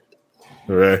 Okay.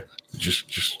 All right.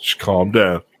 Just calm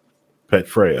down. Pet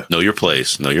Freya. Know your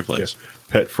place. Yeah.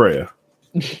 Pet Freya.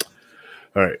 All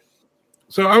right.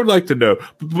 So I would like to know,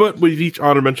 but with each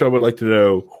honor mention, I would like to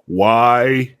know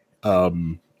why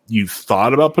you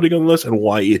thought about putting on the list and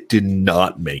why it did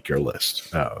not make your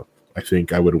list. I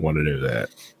think I would want to know that.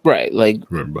 Right.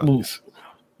 Remember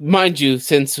mind you,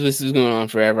 since this is going on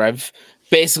forever, I've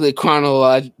basically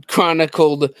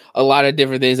chronicled a lot of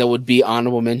different things that would be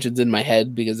honorable mentions in my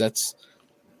head because that's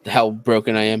how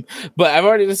broken I am. But I've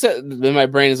already said in my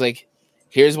brain is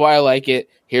here's why I like it.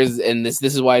 This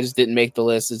is why I just didn't make the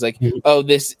list. It's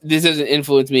this doesn't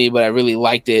influence me, but I really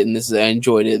liked it and I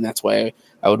enjoyed it, and that's why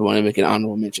I would want to make an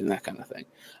honorable mention, that kind of thing.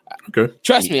 Okay.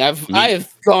 Trust me, I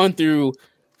have gone through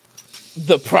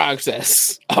the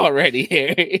process already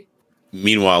here.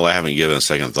 Meanwhile, I haven't given a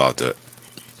second thought to it.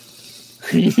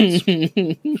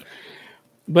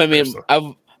 But I mean,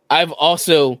 I've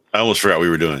also I almost forgot we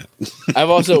were doing it. I've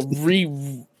also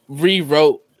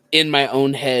rewrote in my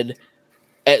own head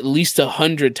at least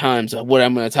 100 times of what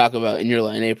I'm going to talk about in Your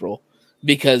Line April,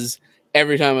 because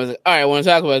every time I was like, all right, I want to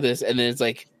talk about this, and then it's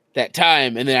that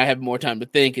time, and then I have more time to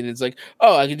think, and it's I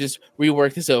can just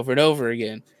rework this over and over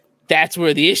again. That's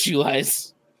where the issue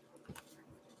lies.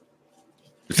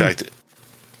 In fact,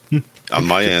 on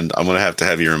my end, I'm going to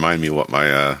have you remind me what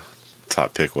my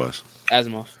top pick was.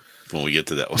 Asimov. When we get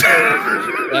to that one.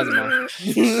 Asimov.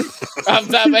 Off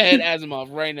the top of my head, Asimov,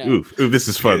 right now. Ooh, this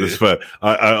is fun. This is fun.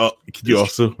 Could you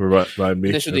also remind me?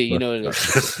 Initial D, you know what it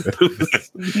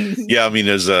is. Yeah, I mean,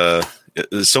 there's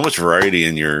so much variety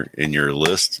in your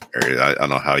list. I don't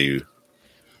know how you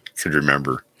could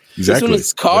remember. Exactly. This one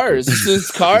is cars. This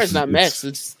is cars, not mechs.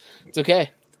 It's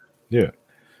okay. Yeah.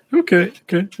 Okay.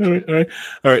 All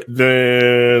right.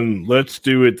 Then let's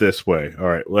do it this way. All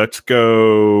right. Let's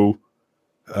go.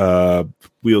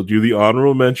 We'll do the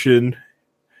honorable mention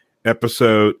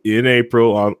episode in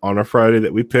April on a Friday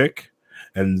that we pick,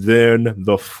 and then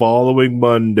the following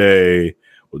Monday,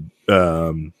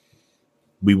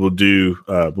 we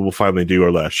will finally do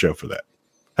our last show for that.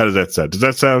 How does that sound? Does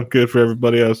that sound good for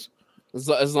everybody else?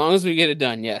 As long as we get it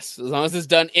done, yes. As long as it's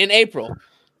done in April.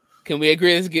 Can we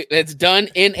agree it's done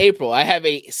in April? I have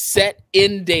a set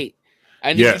end date.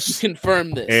 I need you to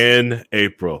confirm this. In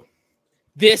April.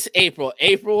 This April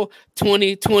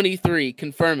 2023.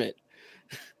 Confirm it.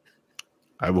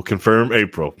 I will confirm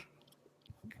April.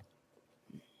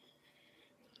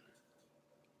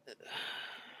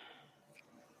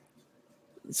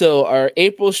 So our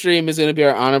April stream is going to be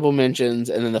our honorable mentions,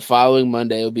 and then the following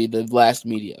Monday will be the last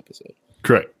media episode.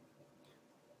 Correct.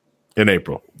 In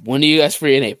April. When are you guys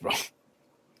free in April?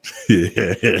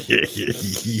 This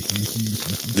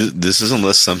is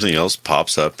unless something else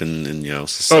pops up in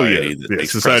society.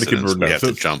 Society can we have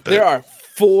to jump in. There are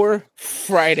 4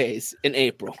 Fridays in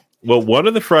April. Well, one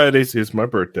of the Fridays is my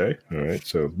birthday. All right,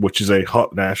 so which is a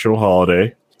national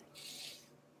holiday.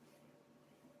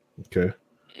 Okay.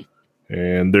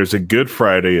 And there's a Good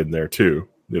Friday in there too.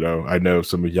 I know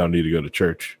some of y'all need to go to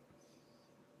church.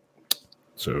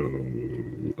 So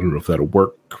I don't know if that'll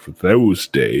work for those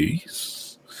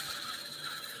days.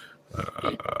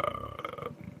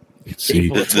 Let's see.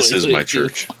 This is my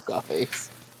church.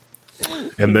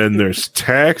 And then there's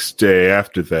tax day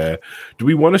after that. Do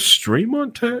we want to stream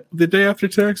on the day after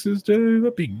taxes day?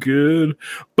 That'd be good.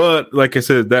 But like I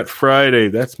said, that Friday,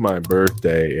 that's my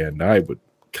birthday, and I would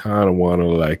kind of want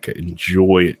to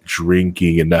enjoy it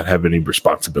drinking and not have any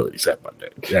responsibilities that Monday.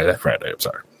 Yeah, that Friday. I'm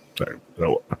sorry.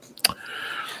 No.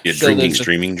 Yeah, drinking,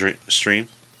 stream.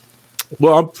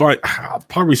 Well, I'm fine. I'll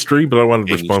probably stream, but I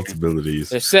want responsibilities.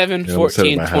 There's 7,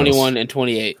 14, 21, and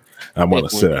 28. I want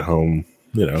to sit at home,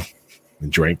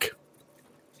 and drink.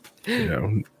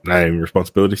 Not any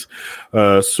responsibilities.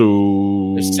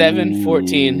 So there's 7,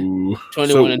 14,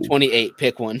 21, and 28.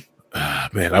 Pick one.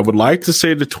 Man, I would like to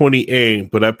say the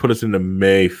 28th, but that put us into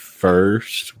May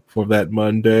 1st for that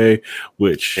Monday,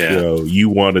 which you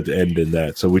wanted to end in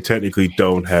that. So we technically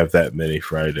don't have that many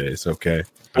Fridays. Okay.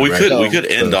 We could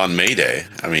end on May Day.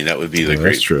 I mean, that would be the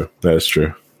great. That's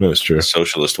true.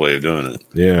 Socialist way of doing it.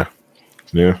 Yeah.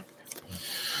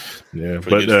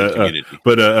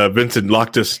 But Vincent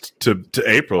locked us to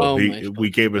April. We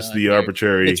gave us the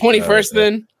arbitrary. The 21st,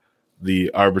 then the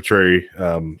arbitrary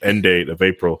end date of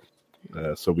April.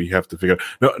 So we have to figure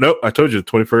out. No, I told you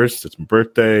the 21st. It's my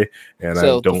birthday, and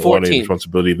I don't want any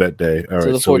responsibility that day. All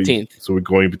right, so the 14th. So we're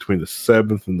going between the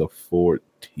 7th and the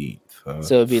 14th.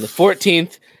 So it'd be the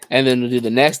 14th, and then we'll do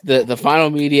the final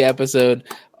media episode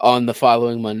on the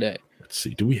following Monday. Let's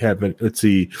see. Do we have it? Let's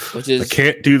see. I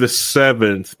can't do the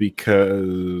 7th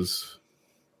because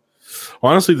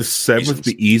honestly, the 7th would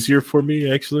be easier for me.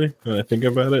 Actually, when I think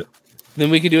about it,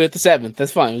 then we could do it the 7th.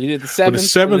 That's fine. We do it the 7th. Would the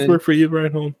 7th work for you,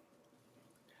 right home?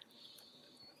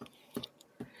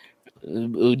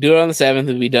 We'll do it on the 7th.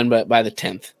 It'll be done by the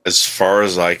 10th. As far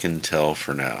as I can tell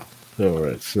for now. All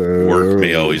right. So work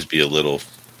may always be a little.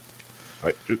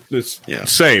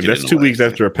 Same. That's 2 weeks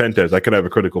after a pen test. I could have a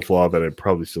critical flaw that I'd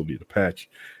probably still need a patch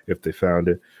if they found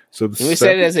it. So we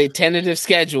set it as a tentative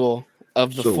schedule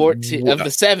of the 14th of the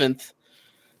 7th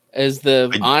as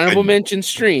the honorable mention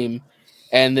stream,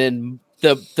 and then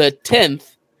the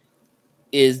 10th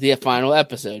is the final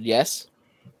episode. Yes.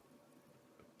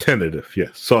 Tentative,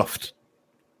 yes. Soft.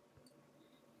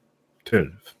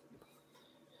 Tentative.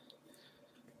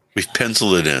 We've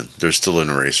penciled it in. There's still an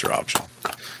eraser option.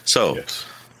 So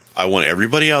I want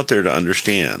everybody out there to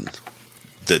understand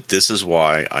that this is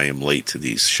why I am late to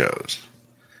these shows.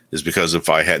 Is because if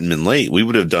I hadn't been late, we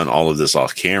would have done all of this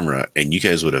off camera, and you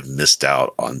guys would have missed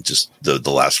out on just the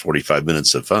last 45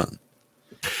 minutes of fun.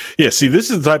 Yeah, see, this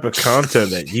is the type of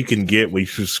content that you can get when you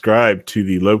subscribe to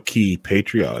the Low Key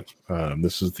Patreon.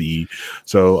 This is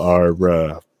our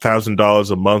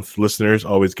 $1,000 a month listeners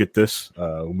always get this.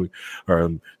 We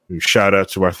shout out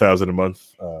to our 1,000 a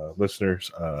month listeners.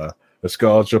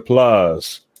 Nostalgia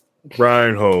Plus,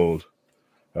 Reinhold.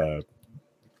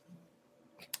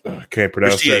 Can't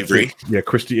pronounce Christy that. Avery. Yeah,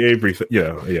 Christy Avery.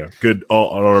 Yeah. Good. All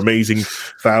our amazing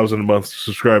 1,000 a month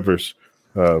subscribers.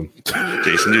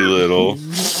 Jason Doolittle.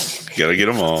 Gotta get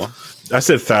them all. I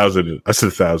said 1,000.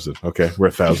 Okay, we're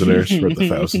thousandaires. We're the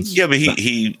thousands. Yeah, but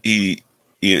he's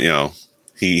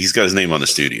got his name on the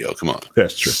studio. Come on.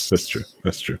 That's true.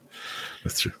 He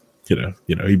it's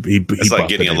like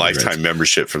getting a lifetime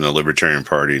membership from the Libertarian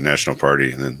Party, National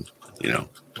Party, and then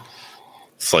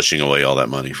flushing away all that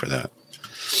money for that.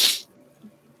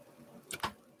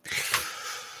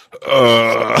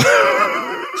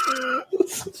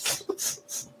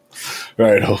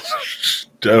 Right. Oh,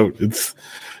 don't.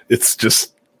 It's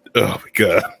just. Oh my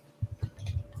god.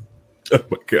 Oh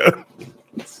my god.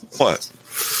 What?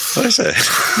 What did I say?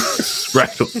 Right.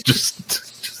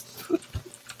 Just.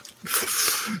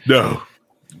 No.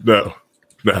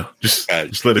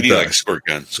 Just let it die. Like a squirt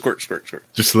gun. Squirt.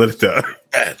 Just let it die.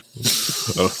 Bad.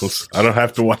 I don't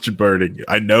have to watch it burning.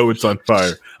 I know it's on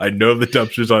fire. I know the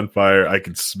dumpster's on fire. I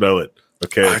can smell it.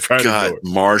 Okay, I've got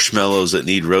marshmallows that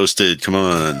need roasted. Come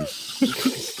on.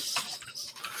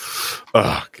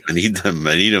 Oh, I need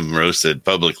them roasted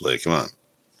publicly. Come on.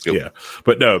 Go. Yeah,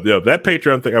 but no, that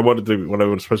Patreon thing I wanted to when I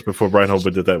was supposed before Brian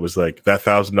Holman did that was like that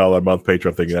 $1,000 a month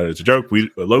Patreon thing. That is a joke.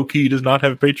 Low key does not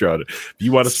have a Patreon. If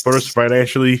you want to support us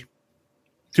financially,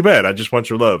 too bad. I just want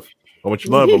your love. I want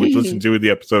your love. I want you to listen to the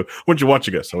episode. I want you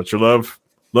watching us. I want your love.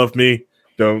 Love me.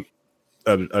 I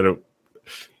don't.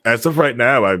 As of right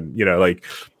now, I'm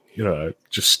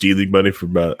just stealing money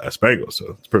from Spangle,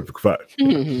 so it's perfect fine.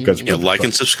 Like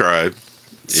and subscribe.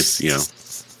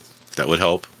 It's that would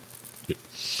help.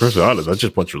 Personally honest, I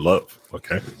just want your love.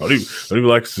 Okay, I don't even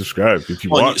like to subscribe. If you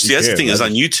want, see, that's the thing is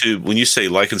on YouTube. When you say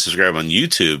like and subscribe on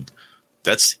YouTube,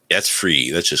 that's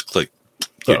free. That's just click.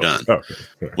 You're done. Okay.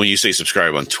 When you say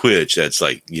subscribe on Twitch, that's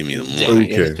like give me the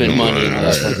money. Okay, spend money.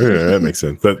 Yeah, that makes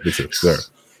sense. That makes sense. There.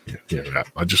 Yeah.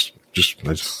 I just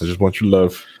want your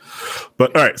love.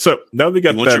 But all right, so now we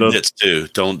got that. Your bits too.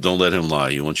 Don't let him lie.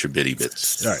 You want your bitty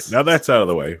bits. All right, now that's out of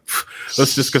the way.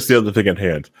 Let's discuss the other thing at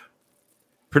hand.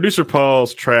 Producer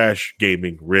Paul's trash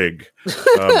gaming rig.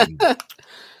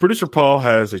 Producer Paul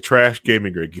has a trash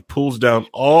gaming rig. He pulls down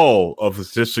all of the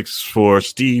statistics for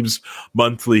Steam's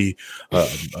monthly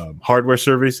hardware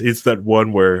service. It's that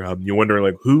one where you're wondering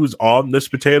like who's on this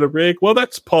potato rig. Well,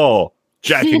 that's Paul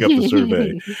jacking up the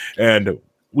survey, and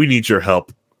we need your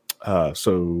help.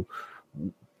 So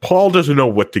Paul doesn't know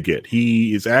what to get.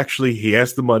 He has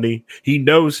the money. He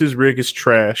knows his rig is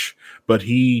trash, but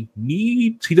he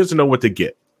doesn't know what to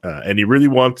get. And he really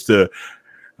wants to,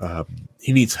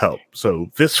 he needs help. So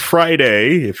this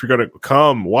Friday, if you're going to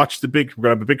come watch we're going to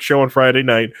have a big show on Friday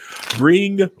night,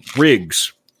 bring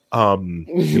rigs,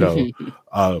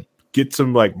 get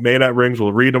some like man-out rings.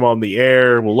 We'll read them on the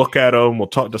air. We'll look at them. We'll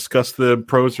discuss them,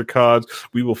 pros or cons.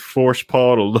 We will force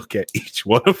Paul to look at each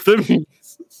one of them.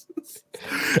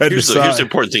 Here's the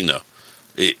important thing, though.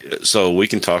 So we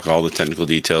can talk all the technical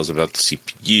details about the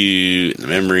CPU and the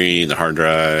memory and the hard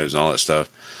drives and all that stuff.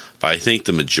 But I think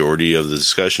the majority of the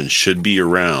discussion should be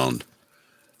around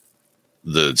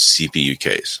the CPU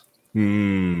case.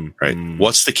 Right?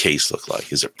 What's the case look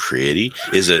like? Is it pretty?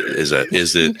 Is it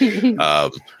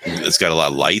it's got a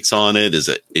lot of lights on it? Is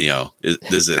it,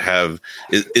 does it have,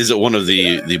 is it one of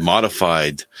the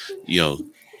modified,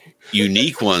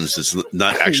 unique ones that's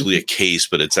not actually a case,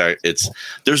 but it's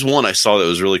there's one I saw that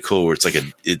was really cool where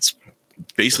it's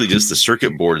basically just the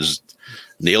circuit board is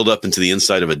nailed up into the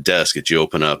inside of a desk that you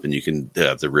open up and you can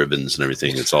have the ribbons and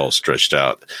everything. It's all stretched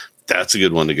out. That's a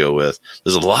good one to go with.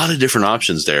 There's a lot of different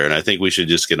options there. And I think we should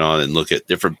just get on and look at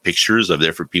different pictures of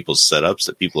different people's setups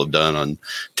that people have done on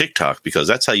TikTok, because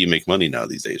that's how you make money now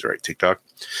these days, right? TikTok.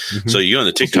 Mm-hmm. So you go on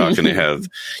the TikTok and they have,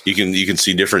 you can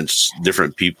see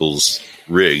different people's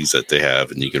rigs that they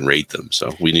have and you can rate them.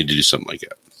 So we need to do something like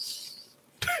that.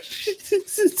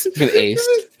 An ace.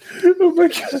 Oh my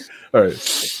God. All right.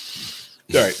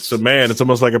 So, man, it's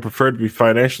almost like I prefer to be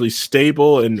financially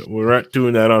stable, and we're not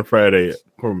doing that on Friday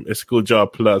from School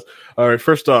Job Plus. All right,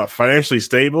 first off, financially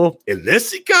stable in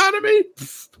this economy?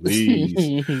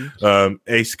 Please.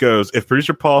 Ace goes, if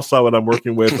producer Paul saw what I'm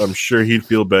working with, I'm sure he'd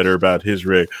feel better about his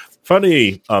rig.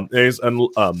 Funny, Ace,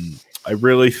 I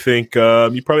really think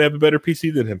you probably have a better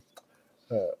PC than him.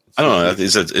 I don't know.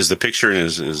 Is the picture in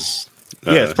his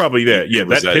it's probably that. Yeah,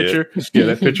 that picture. Yeah,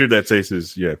 that picture. That's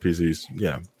Ace's. Yeah, PCs.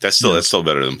 Yeah, that's still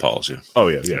better than Paul's. Yeah. Oh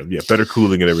yeah. Better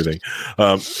cooling and everything.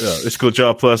 It's cool.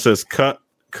 Job Plus says cut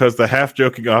because the half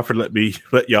joking offer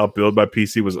let y'all build my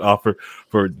PC was offered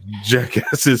for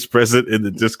jackasses present in the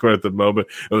Discord at the moment.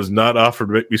 It was not offered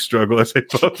to make me struggle as a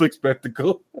public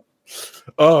spectacle.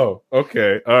 Oh,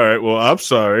 okay. All right. Well, I'm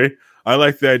sorry. I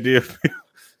like the idea of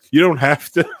you don't have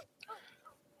to.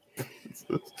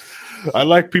 I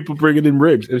like people bringing in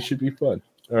rigs. It should be fun.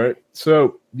 All right.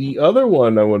 So the other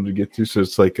one I wanted to get to, so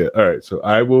it's like, all right. So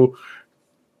I will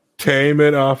tame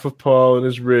it off of Paul and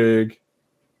his rig.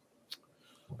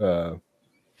 Let's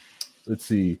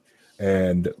see.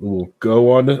 And we'll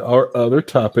go on to our other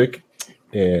topic.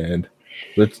 And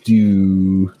let's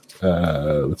do,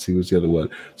 let's see, what's the other one?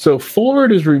 So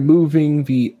Ford is removing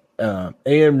the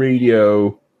AM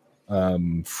radio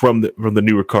from the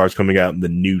newer cars coming out in the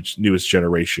newest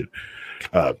generation.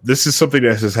 This is something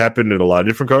that has happened in a lot of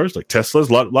different cars, like Teslas,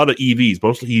 a lot of EVs,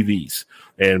 mostly EVs,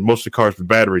 and most of the cars with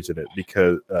batteries in it,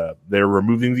 because they're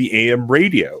removing the AM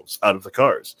radios out of the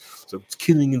cars. So it's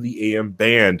killing the AM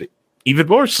band, even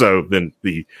more so than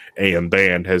the AM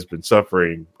band has been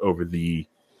suffering over the,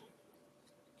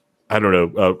 I don't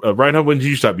know, Ryan, when did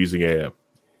you stop using AM?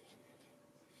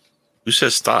 Who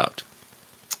says stopped?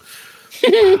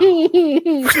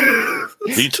 What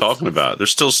are you talking about? They're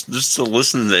still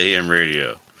listening to AM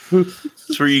radio.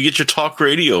 That's where you get your talk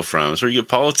radio from. That's where you get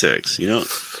politics. You know?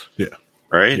 Yeah.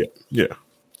 Right? Yeah.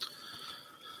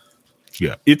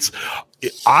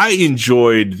 I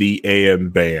enjoyed the AM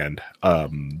band.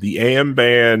 The AM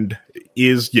band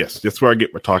is, yes, that's where I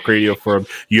get my talk radio from.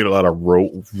 You get a lot of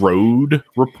road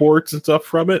reports and stuff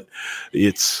from it.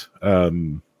 It's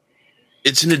an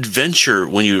adventure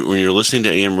when you're listening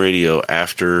to AM radio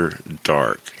after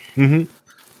dark. Mm-hmm.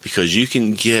 Because you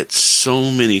can get so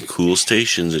many cool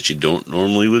stations that you don't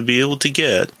normally would be able to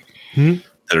get that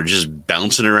are just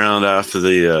bouncing around after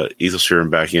the ethosphere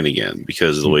and back in again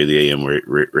because of the way the AM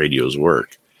radios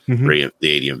work. The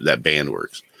AM, that band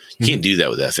works. You can't do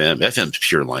that with FM. FM's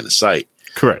pure line of sight.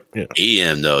 Correct. Yeah.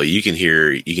 AM though, you can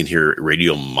hear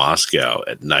Radio Moscow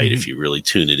at night if you really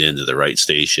tune it into the right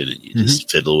station and you just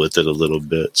fiddle with it a little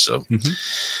bit. So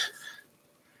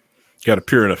got a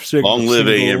pure enough signal. Long live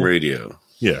AM radio.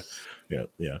 Yeah.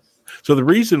 So the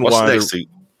reason why they're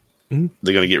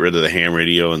going to get rid of the ham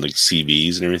radio and the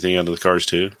CBs and everything out of the cars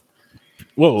too.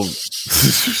 Well,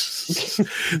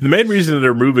 the main reason that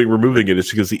they're removing it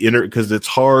is because because it's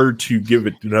hard to give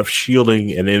it enough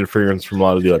shielding and interference from a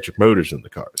lot of the electric motors in the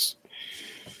cars.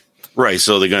 Right.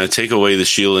 So they're going to take away the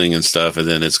shielding and stuff, and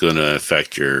then it's going to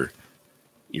affect your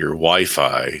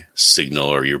Wi-Fi signal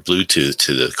or your Bluetooth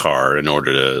to the car in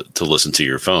order to listen to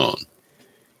your phone.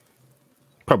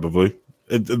 Probably.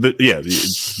 All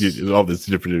this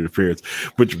different interference,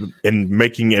 and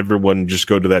making everyone just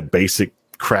go to that basic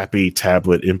crappy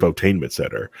tablet infotainment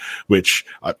center, which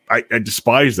I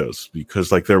despise those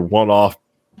because like they're one-off,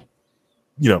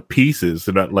 pieces.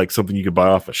 They're not like something you can buy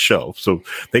off a shelf. So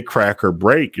they crack or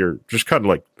break, you're just kind of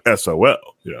like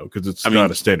SOL, because it's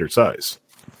not a standard size.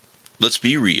 Let's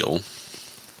be real.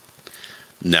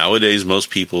 Nowadays, most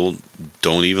people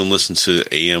don't even listen to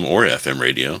AM or FM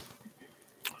radio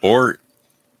or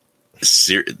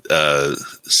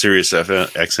Sirius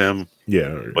XM.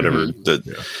 Yeah, whatever the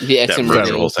XM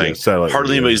merger whole thing.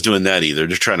 Hardly anybody's doing that either.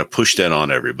 They're trying to push that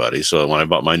on everybody. So when I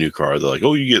bought my new car, they're like,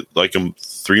 "Oh, you get like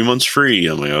 3 months free."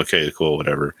 I'm like, "Okay, cool,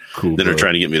 whatever." Cool, then they're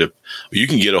trying to get me to, you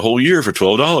can get a whole year for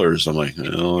 $12. I'm like,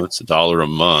 "No, it's $1 a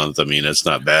month. I mean, it's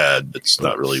not bad, but it's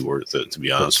not really worth it, to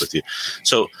be honest with you."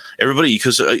 So everybody,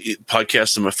 because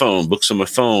podcasts on my phone, books on my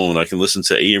phone, I can listen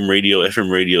to AM radio, FM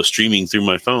radio, streaming through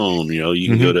my phone. You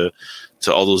can go to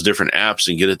all those different apps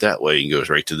and get it that way. You can go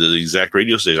right to the exact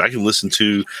radio station. I can listen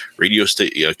to radio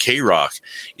station K-Rock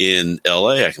in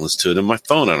LA. I can listen to it on my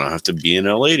phone. I don't have to be in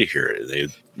LA to hear it. They're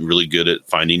really good at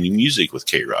finding new music with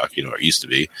K-Rock, it used to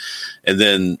be. And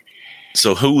then,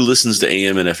 so who listens to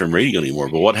AM and FM radio anymore?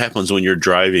 But what happens when you're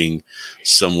driving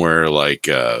somewhere like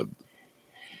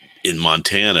in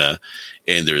Montana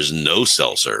and there's no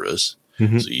cell service?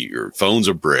 So your phone's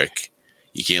a brick.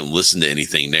 You can't listen to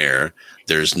anything there.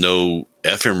 There's no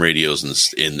FM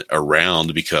radios in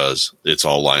around because it's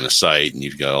all line of sight and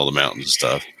you've got all the mountains and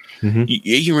stuff.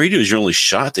 AM radio is your only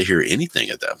shot to hear anything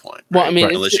at that point. Well, I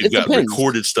mean, unless you've got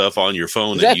recorded stuff on your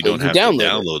phone that you don't have to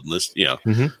download and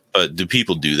listen. But do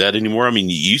people do that anymore? I mean,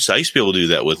 I used to be able to do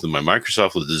that with my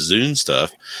Microsoft with the Zune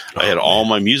stuff. I had all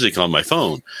my music on my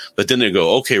phone, but then they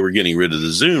go, "Okay, we're getting rid of the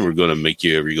Zune. We're going to make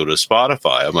you go to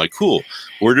Spotify." I'm like, "Cool.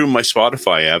 Where do my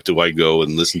Spotify app do I go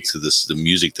and listen to the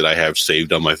music that I have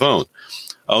saved on my phone?"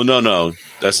 "Oh, no,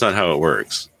 that's not how it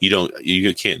works.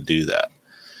 You can't do that."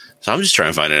 So I'm just trying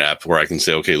to find an app where I can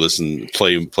say, "Okay, listen,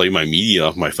 play my media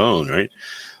off my phone." Right?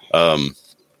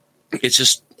 It's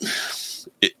just.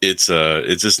 It's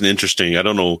just an interesting. I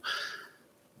don't know.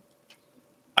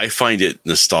 I find it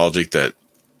nostalgic that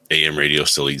AM radio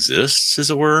still exists,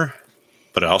 as it were,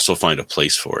 but I also find a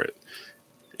place for it,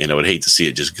 and I would hate to see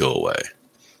it just go away.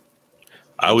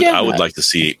 I would like to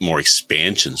see more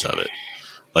expansions of it.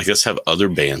 Like, let's have other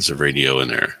bands of radio in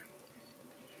there,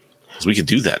 because we could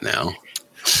do that now.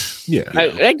 Yeah,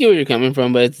 I get where you're coming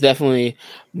from, but it's definitely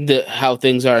how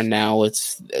things are now.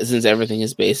 It's since everything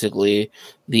is basically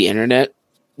the internet.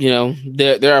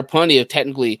 There are plenty of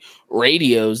technically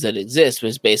radios that exist, but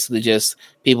it's basically just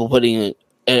people putting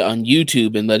it on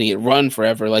YouTube and letting it run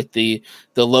forever, like the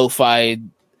lo-fi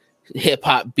hip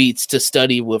hop beats to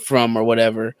study from or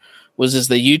whatever was just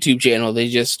the YouTube channel. They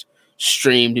just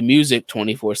streamed music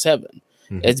 24/7.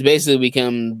 It's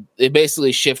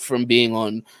basically shift from being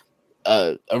on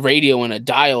a radio and a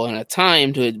dial and a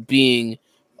time to it being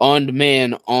on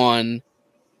demand on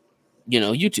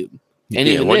YouTube. And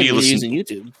even then, you're using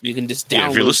YouTube, you can just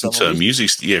download. If you listen to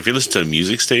a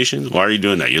music station, why are you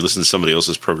doing that? You're listening to somebody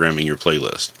else's programming your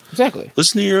playlist. Exactly.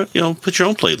 Listen to put your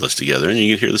own playlist together, and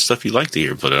you can hear the stuff you like to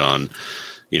hear. Put it on,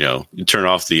 you turn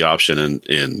off the option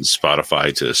in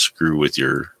Spotify to screw with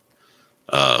your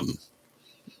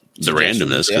the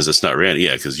randomness, because it's not random.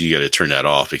 Yeah, because you got to turn that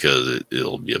off, because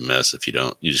it'll be a mess if you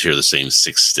don't. You just hear the same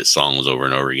 6 songs over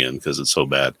and over again because it's so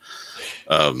bad.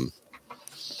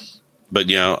 But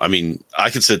I mean, I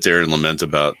could sit there and lament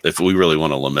about, if we really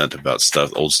want to lament about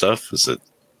old stuff, is that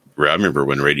I remember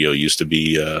when radio used to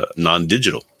be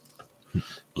non-digital. It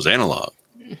was analog.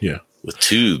 Yeah. With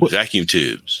vacuum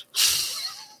tubes.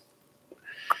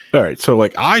 All right, so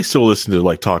like I still listen to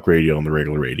like talk radio on the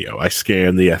regular radio. I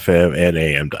scan the FM and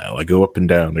AM dial. I go up and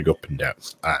down.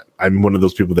 I'm one of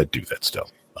those people that do that still.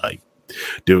 I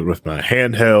do it with my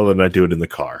handheld, and I do it in the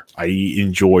car. I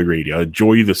enjoy radio. I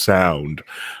enjoy the sound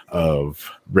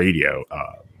of radio.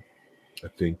 I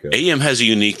think AM has a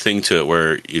unique thing to it,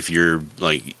 where if you're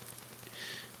like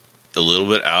a little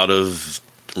bit out of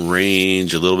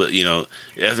range, a little bit,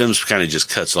 FM's kind of just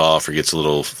cuts off or gets a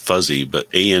little fuzzy, but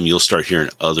AM, you'll start hearing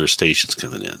other stations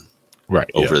coming in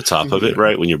over the top of it,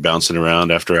 right, when you're bouncing around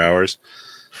after hours.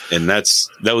 And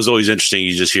that was always interesting.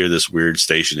 You just hear this weird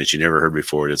station that you never heard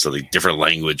before. It's a different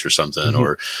language or something,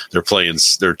 or they're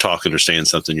talking or saying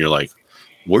something. You're like,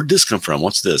 where'd this come from?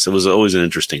 What's this? It was always an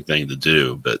interesting thing to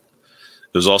do, but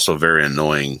it was also a very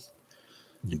annoying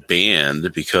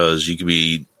band, because you could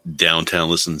be downtown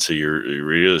listening to your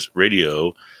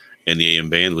radio, and the AM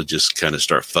band would just kind of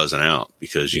start fuzzing out,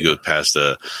 because you go past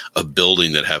a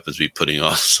building that happens to be putting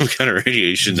off some kind of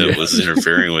radiation that was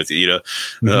interfering with you.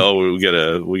 Oh,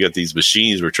 we got these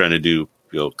machines, we're trying to do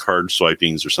card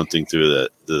swipings or something through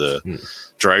the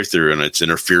drive-through, and it's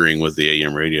interfering with the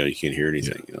AM radio. You can't hear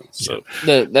anything. So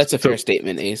that's a fair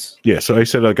statement, Ace. Yeah. So I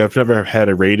said, like, I've never had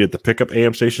a radio at the pickup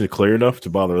AM station clear enough to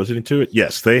bother listening to it.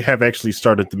 Yes, they have actually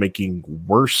started making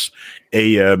worse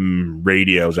AM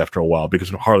radios after a while, because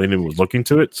hardly anyone was looking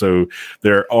to it. So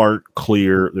there aren't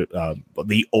clear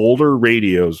the older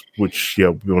radios, which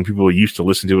when people used to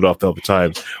listen to it all the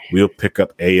time, will pick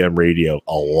up AM radio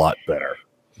a lot better.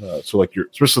 So like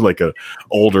especially like a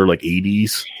older, like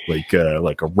 80s, like a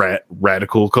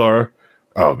radical car.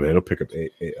 Oh man, it'll pick up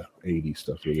 80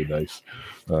 stuff really nice.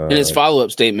 And his follow-up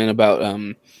statement about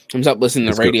I'm stop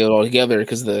listening to radio altogether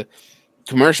because the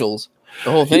commercials.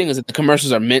 The whole thing is that the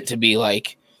commercials are meant to be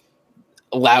like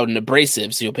loud and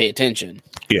abrasive, so you'll pay attention.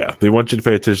 Yeah, they want you to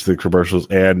pay attention to the commercials.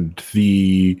 And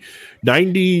the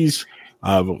 90s.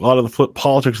 A lot of the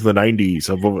politics of the 90s.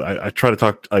 I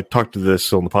talked to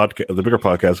this on the podcast, the bigger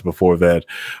podcast before that.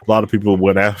 A lot of people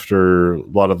went after a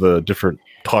lot of the different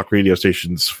talk radio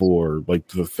stations for like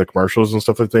the commercials and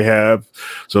stuff that they have.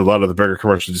 So a lot of the bigger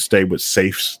commercials just stay with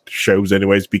safe shows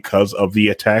anyways, because of the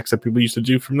attacks that people used to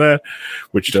do from that,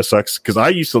 which just sucks. Because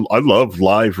I love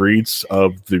live reads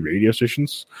of the radio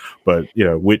stations, but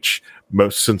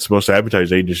since most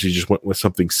advertising agencies just went with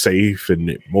something safe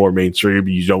and more mainstream,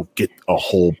 you don't get a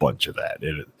whole bunch of that.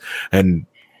 And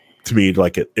to me,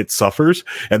 like it suffers.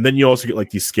 And then you also get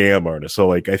like these scam artists. So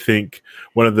like, I think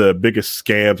one of the biggest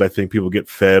scams I think people get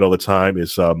fed all the time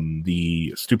is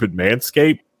the stupid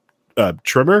Manscaped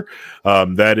trimmer.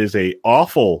 That is a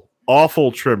awful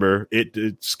trimmer.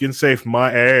 It's skin safe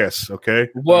my ass. Okay.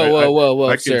 Whoa!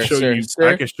 I can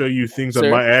show you things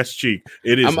on my ass cheek.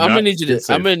 It is. I'm gonna need you to.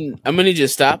 I'm gonna need you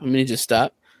to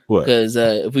stop. What? Because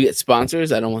if we get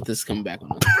sponsors, I don't want this to come back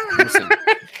on us.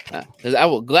 Because I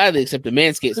will gladly accept a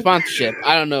Manscaped sponsorship.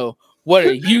 I don't know, what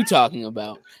are you talking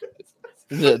about?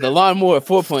 The Lawnmower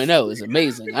 4.0 is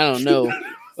amazing. I don't know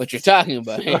what you're talking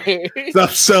about here.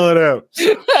 Stop selling out.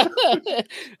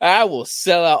 I will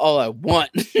sell out all I want.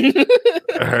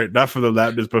 All right, not for the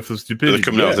loudness, but for the stupidity. They're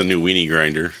coming out with a new weenie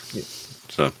grinder. Yeah.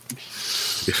 So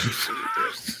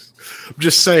I'm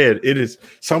just saying, it is.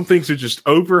 Some things are just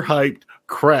overhyped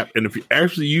crap, and if you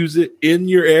actually use it in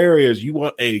your areas, you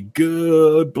want a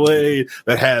good blade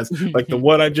that has like the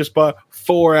one I just bought,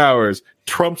 4 hours,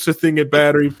 trumps the thing at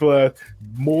battery plus,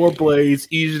 more blades,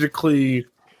 easy to clean.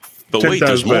 But wait,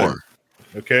 there's more.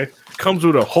 Okay, comes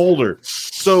with a holder,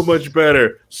 so much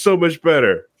better.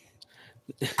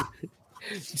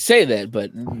 Say that,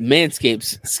 but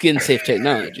Manscaped's skin safe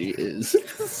technology is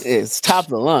top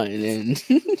of the line. And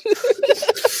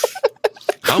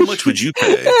how much would you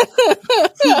pay?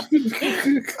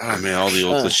 Oh man, all the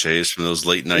old cliches from those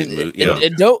late night movies. And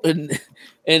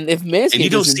if Manscaped, and you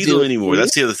don't see them anymore.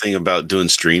 That's the other thing about doing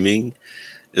streaming,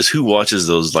 is who watches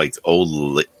those like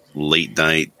old late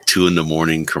night 2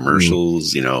 a.m.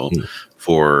 commercials,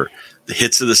 for the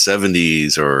hits of the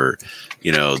 70s, or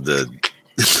the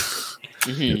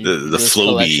the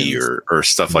Flowbee or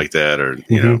stuff like that, or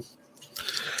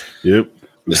Yep,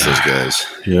 miss those guys.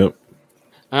 Yep.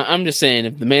 I'm just saying,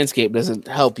 if the Manscaped doesn't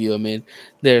help you, I mean,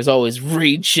 there's always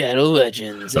Raid Shadow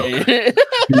Legends. Okay.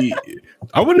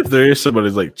 I wonder if there is somebody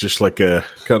like just like a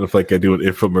kind of like doing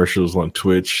infomercials on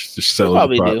Twitch, just selling.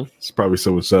 Probably do. It's probably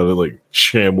someone selling like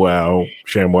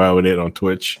ShamWow in it on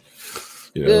Twitch,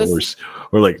 you know, Yes.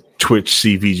 or like Twitch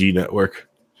CVG network.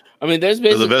 I mean, there's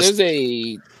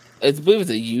basically I believe it's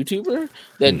a YouTuber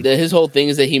that his whole thing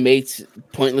is that he makes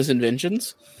pointless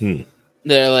inventions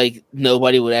that like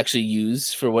nobody would actually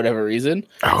use for whatever reason.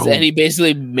 Oh. And he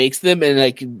basically makes them and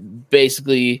like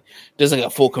basically does like a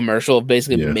full commercial of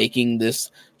basically making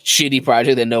this shitty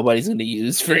project that nobody's going to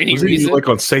use for any reason. Like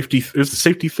on Safety, is the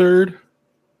Safety Third?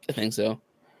 I think so.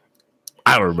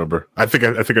 I don't remember. I think I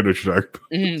know what you're talking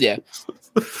about. Yeah.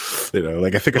 You know,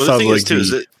 like I think I saw like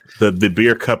the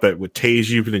beer cup that would tase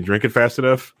you if you didn't drink it fast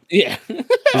enough. Yeah. I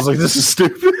was like, this is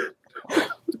stupid.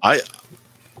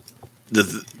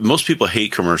 Most people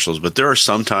hate commercials, but there are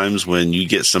some times when you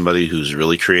get somebody who's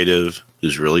really creative,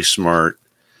 who's really smart,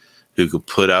 who could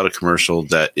put out a commercial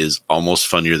that is almost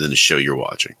funnier than the show you're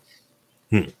watching.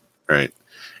 Right.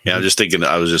 Yeah, I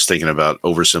was just thinking about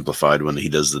Oversimplified when he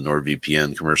does the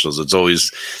NordVPN commercials. It's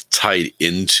always tied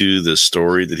into the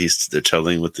story that they're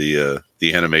telling with the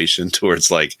animation, to where it's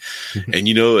like, and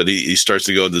you know, and he starts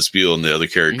to go into the spiel, and the other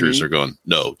characters are going,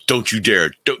 "No, don't you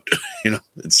dare, don't," you know.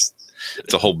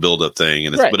 It's a whole build up thing,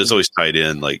 and but it's always tied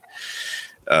in like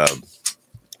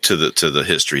to the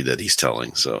history that he's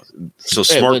telling. So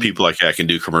smart people like that can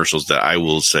do commercials that I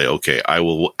will say, okay, I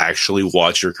will actually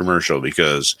watch your commercial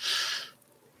because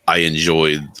I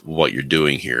enjoyed what you're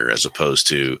doing here, as opposed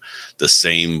to the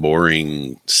same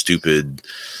boring, stupid,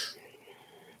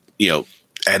 you know,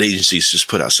 ad agencies just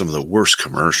put out some of the worst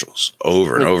commercials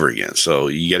over and over again. So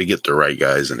you got to get the right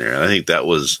guys in there. And I think there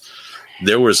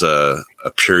was a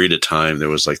period of time, there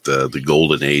was like the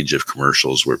golden age of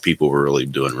commercials where people were really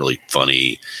doing really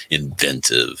funny,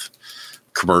 inventive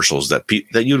commercials that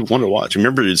you'd want to watch.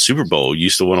 Remember the Super Bowl, you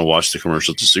used to want to watch the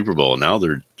commercials to Super Bowl, and now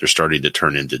they're starting to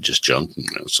turn into just junk, you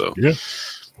know. So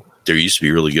there used to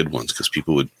be really good ones because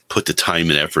people would put the time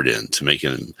and effort in to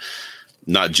making,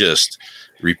 not just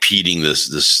repeating the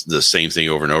same thing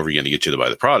over and over again to get you to buy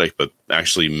the product, but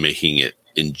actually making it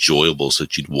enjoyable so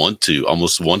that you'd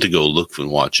almost want to go look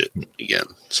and watch it again.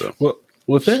 So well,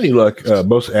 with any luck,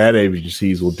 most ad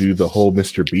agencies will do the whole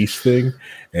Mr. Beast thing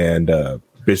and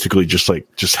basically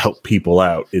just help people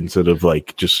out instead of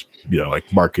like just, you know,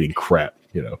 like marketing crap.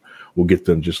 You know, we'll get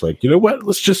them just like, you know what,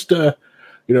 let's just you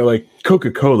know, like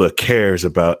Coca-Cola cares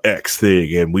about X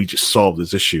thing and we just solve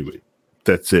this issue.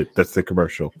 That's it. That's the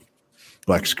commercial.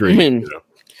 Black screen. You know?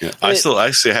 Yeah, I still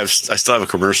have a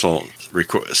commercial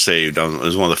saved on. It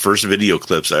was one of the first video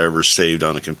clips I ever saved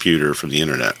on a computer from the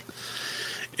internet,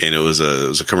 and it was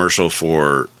a commercial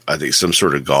for, I think, some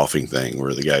sort of golfing thing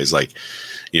where the guy's like,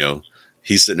 you know,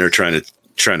 he's sitting there trying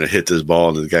to hit this ball,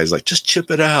 and the guy's like, just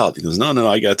chip it out. He goes, no,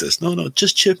 I got this. No,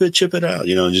 just chip it out.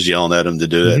 You know, and just yelling at him to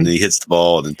do that, and then he hits the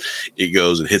ball, and it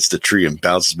goes and hits the tree and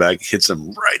bounces back, hits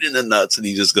him right in the nuts, and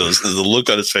he just goes, there's a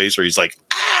look on his face where he's like,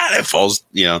 and it falls,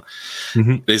 you know.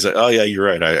 And he's like, oh yeah, you're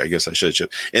right. I guess I should have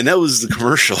chipped. And that was the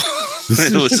commercial.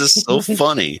 It was just so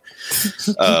funny.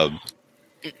 I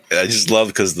just love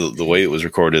because the way it was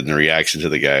recorded and the reaction to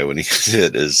the guy when he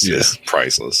did is just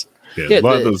priceless. Yeah, a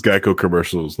lot of those Geico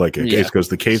commercials, like because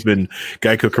the caveman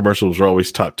Geico commercials are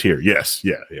always top tier. Yes,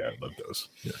 I love those.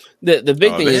 Yeah. The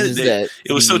big thing is that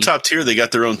it was so top tier they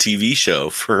got their own TV show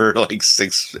for like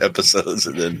 6 episodes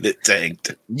and then it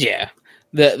tanked. Yeah,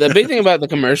 the big thing about the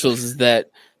commercials is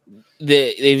that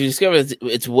they've discovered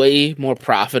it's way more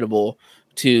profitable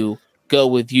to go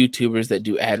with YouTubers that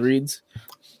do ad reads.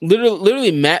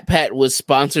 Literally, Matt Pat was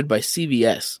sponsored by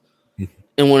CVS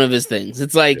in one of his things.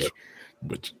 It's like.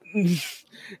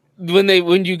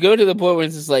 When you go to the point where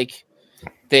it's just like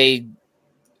they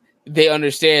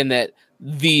understand that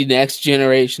the next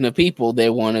generation of people, they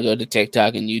want to go to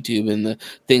TikTok and YouTube and the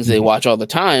things they watch all the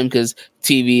time, because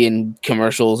TV and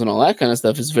commercials and all that kind of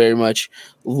stuff is very much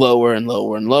lower and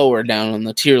lower and lower down on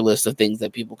the tier list of things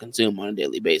that people consume on a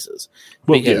daily basis.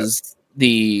 Because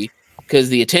the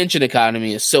attention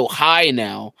economy is so high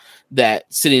now that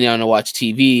sitting down to watch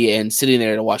TV and sitting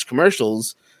there to watch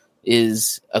commercials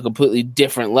is a completely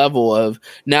different level of,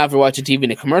 now if you're watching TV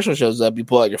and a commercial shows up, you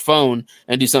pull out your phone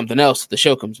and do something else, the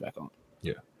show comes back on.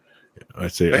 I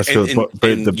say the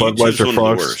Budweiser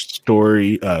Frog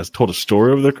story told a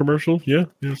story of the commercial. Yeah,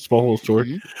 small little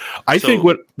story. I think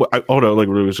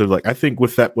I think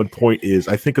with that one point is,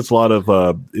 I think it's a lot of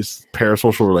is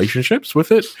parasocial relationships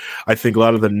with it. I think a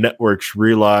lot of the networks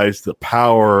realize the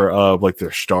power of like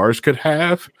their stars could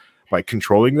have by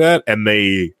controlling that, and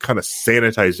they kind of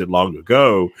sanitized it long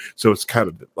ago. So it's kind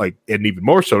of like, and even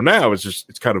more so now, it's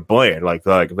kind of bland. Like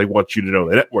they want you to know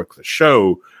the network, the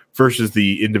show, versus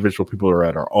the individual people who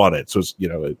are on it. So it's,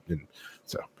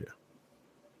 so yeah.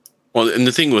 Well, and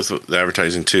the thing with the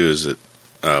advertising too is that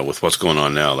with what's going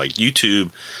on now, like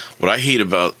YouTube, what I hate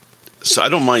about, so I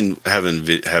don't mind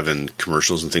having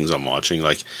commercials and things I'm watching.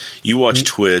 Like you watch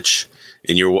Twitch,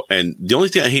 and the only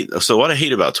thing I hate, so what I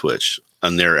hate about Twitch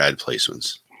on their ad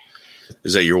placements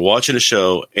is that you're watching a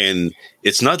show, and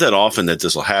it's not that often that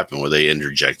this will happen where they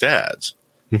interject ads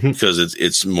because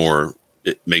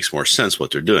it makes more sense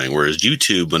what they're doing. Whereas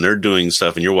YouTube, when they're doing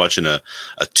stuff and you're watching a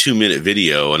 2-minute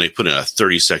video and they put in a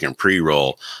 30-second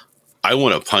pre-roll, I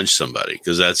want to punch somebody,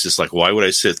 because that's just like, why would I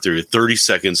sit through 30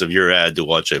 seconds of your ad to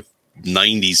watch a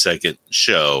 90-second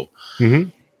show?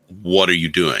 What are you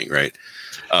doing? Right.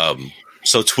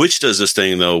 So Twitch does this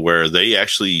thing though, where they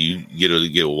actually, you get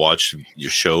to watch your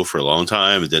show for a long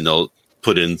time, and then they'll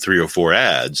put in 3 or 4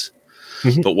 ads.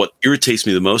 But what irritates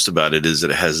me the most about it is that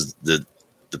it has the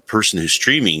person who's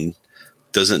streaming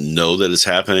doesn't know that it's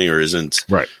happening, or isn't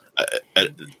right.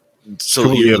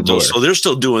 So they're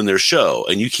still doing their show,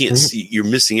 and you can't see, you're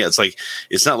missing it.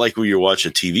 It's not like when you're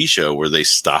watching a TV show where they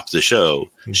stop the show,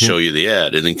 show you the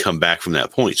ad, and then come back from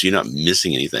that point. So you're not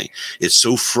missing anything. It's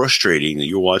so frustrating that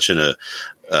you're watching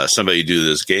somebody do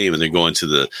this game, and they're going to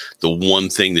the one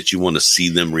thing that you want to see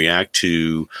them react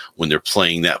to when they're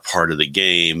playing that part of the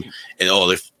game. And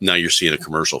now you're seeing a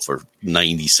commercial for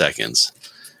 90 seconds,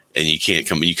 and you can't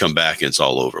you come back and it's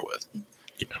all over with.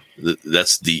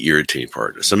 That's the irritating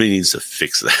part. Somebody needs to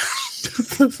fix that.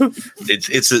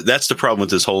 That's the problem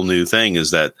with this whole new thing, is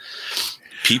that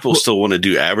people still want to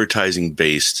do advertising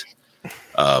based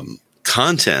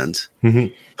content,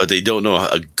 but they don't know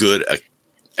a good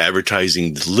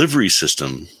advertising delivery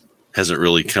system hasn't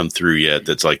really come through yet.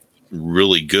 That's like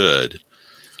really good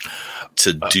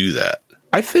to do that.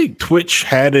 I think Twitch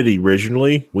had it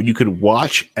originally when you could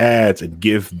watch ads and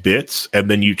give bits, and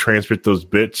then you transmit those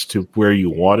bits to where you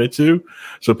wanted to.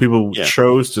 So people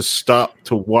chose to stop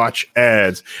to watch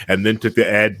ads and then took the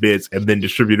ad bits and then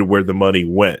distributed where the money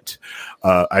went.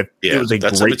 It was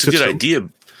it's a good idea,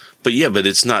 but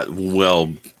it's not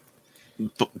well.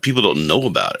 People don't know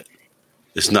about it.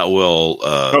 It's not well.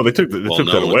 They took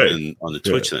that away on the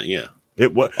Twitch thing. Yeah.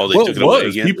 It was. Oh, they took it away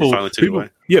again.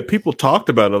 People talked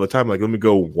about it all the time. Like, let me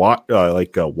go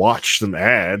watch some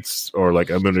ads, or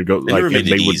like I'm going to go.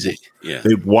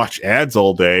 They'd watch ads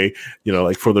all day.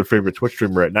 Like for their favorite Twitch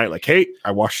streamer at night. Like, hey,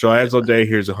 I watched ads all day.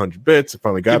 Here's 100 bits. I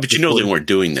finally got. But they weren't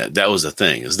doing that. That was the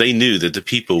thing, is they knew that the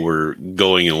people were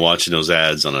going and watching those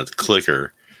ads on a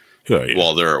clicker.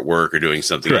 While they're at work or doing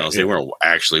something else. They weren't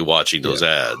actually watching those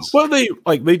ads. Well, they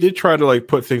did try to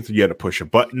put things that you had to push a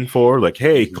button for, like,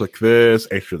 hey, click this,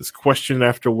 answer this question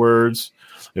afterwards.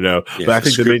 But I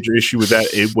think the major issue with that,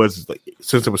 it was like,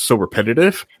 since it was so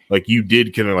repetitive, like you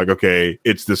did kind of like, okay,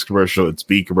 it's this commercial, it's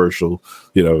B commercial,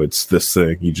 it's this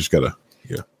thing. You just gotta,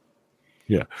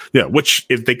 yeah. Which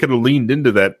if they could have leaned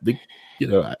into that,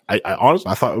 I honestly,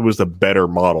 I thought it was the better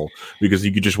model, because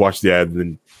you could just watch the ad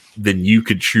and then you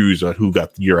could choose on who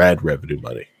got your ad revenue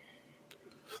money.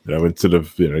 Instead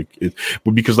of,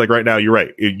 because like right now, you're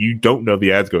right. You don't know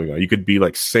the ads going on. You could be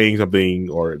like saying something,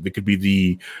 or it could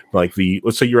be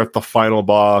let's say you're at the final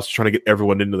boss trying to get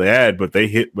everyone into the ad, but they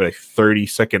hit with a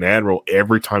 30-second ad roll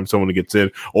every time someone gets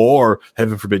in, or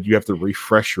heaven forbid, you have to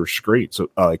refresh your screen. So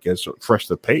refresh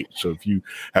the page. So if you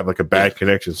have like a bad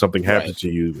connection, something happens to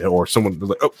you, or someone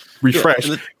like, oh, refresh,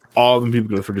 all of them people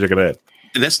go to 30-second ad.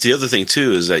 And that's the other thing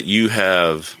too, is that you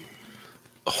have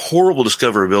a horrible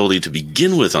discoverability to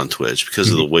begin with on Twitch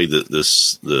because of the way that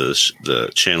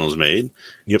the channel is made.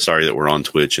 Sorry that we're on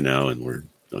Twitch now, and we're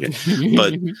okay,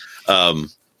 but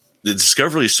the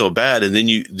discovery is so bad, and then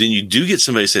you do get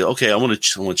somebody say, okay, I want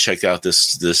to check out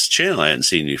this channel I hadn't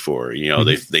seen before.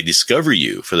 They discover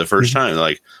you for the first time. They're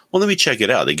like, well, let me check it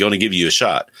out. They're going to give you a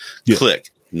shot. Click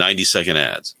 90-second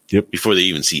ads before they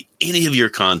even see any of your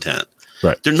content.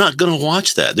 Right. They're not going to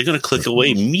watch that. They're going to click away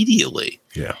immediately.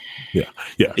 Yeah.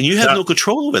 And you have no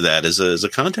control over that as a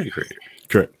content creator.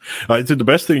 Correct. So the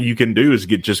best thing you can do is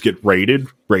get rated,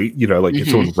 if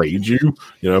someone rates you,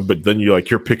 but then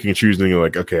you're picking and choosing, you're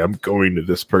like, okay, I'm going to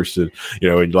this person,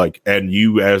 and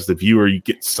you as the viewer, you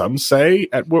get some say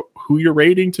at who you're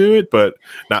rating to it, but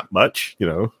not much,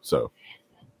 so,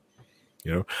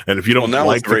 and if you don't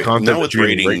like the content with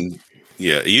rating,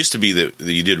 it used to be that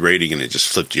you did rating and it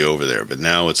just flipped you over there, but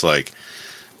now it's like,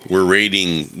 we're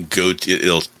rating,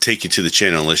 it'll take you to the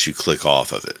channel unless you click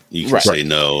off of it. You can say,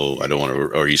 no, I don't want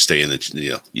to, or you stay in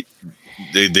the,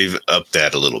 they've upped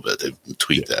that a little bit. They've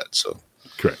tweaked that. So,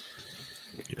 correct.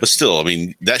 But still, I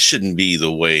mean, that shouldn't be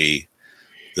the way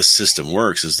the system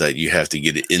works, is that you have to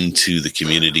get into the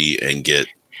community and get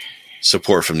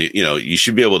support from you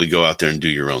should be able to go out there and do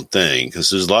your own thing, because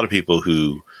there's a lot of people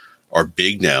who are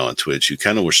big now on Twitch who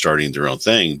kind of were starting their own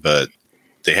thing, but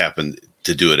they happened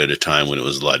to do it at a time when it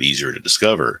was a lot easier to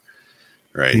discover,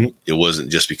 right? Mm-hmm. It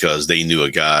wasn't just because they knew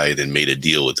a guy then made a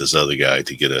deal with this other guy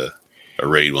to get a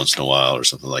raid once in a while or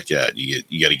something like that. You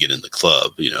got to get in the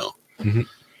club, Mm-hmm.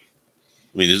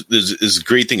 I mean, there's a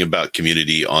great thing about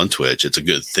community on Twitch. It's a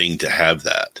good thing to have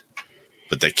that,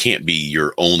 but that can't be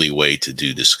your only way to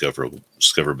do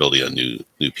discoverability on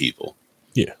new people.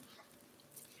 Yeah.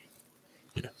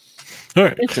 All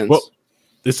right. Well,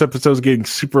 this episode's getting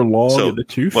super long in the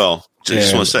tooth. Well,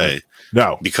 just want to say,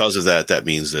 no, because of that, that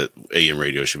means that AM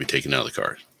radio should be taken out of the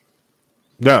car.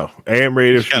 No, AM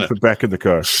radio should be put back in the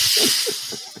car.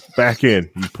 Back in.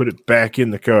 You put it back in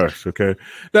the car. Okay,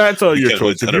 that's all your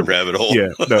choice. Down a rabbit hole. Yeah,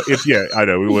 no, I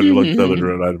know we wouldn't look the other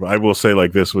road. I will say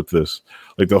like this with this,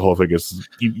 like the whole thing is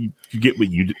you get what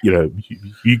you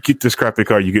get this crappy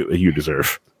car, you get what you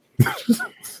deserve.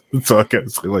 That's all I can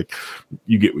say. Like,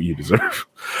 you get what you deserve.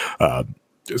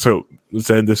 So let's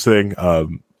end this thing.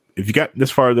 If you got this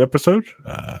far in the episode,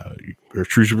 you're a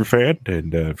true super fan,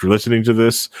 and if you're listening to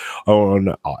this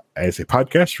on as a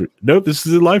podcast, no, this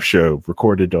is a live show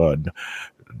recorded on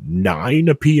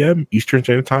 9 p.m. Eastern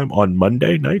Standard Time on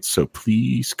Monday nights. So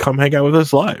please come hang out with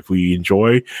us live. We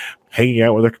enjoy hanging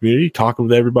out with our community, talking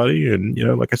with everybody, and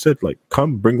like I said, like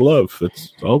come bring love.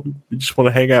 That's all. We just want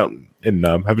to hang out and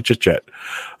have a chit chat.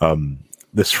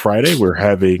 This Friday, we're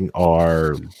having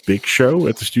our big show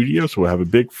at the studio, so we'll have a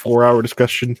big 4-hour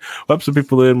discussion. We'll have some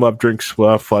people in, we'll have drinks,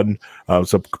 we'll have fun.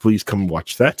 So please come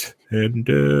watch that. And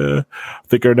I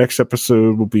think our next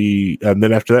episode will be, and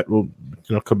then after that, we'll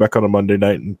come back on a Monday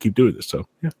night and keep doing this. So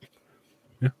yeah.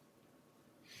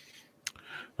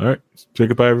 All right, say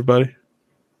goodbye, everybody.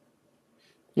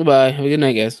 Goodbye. Have a good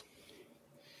night, guys.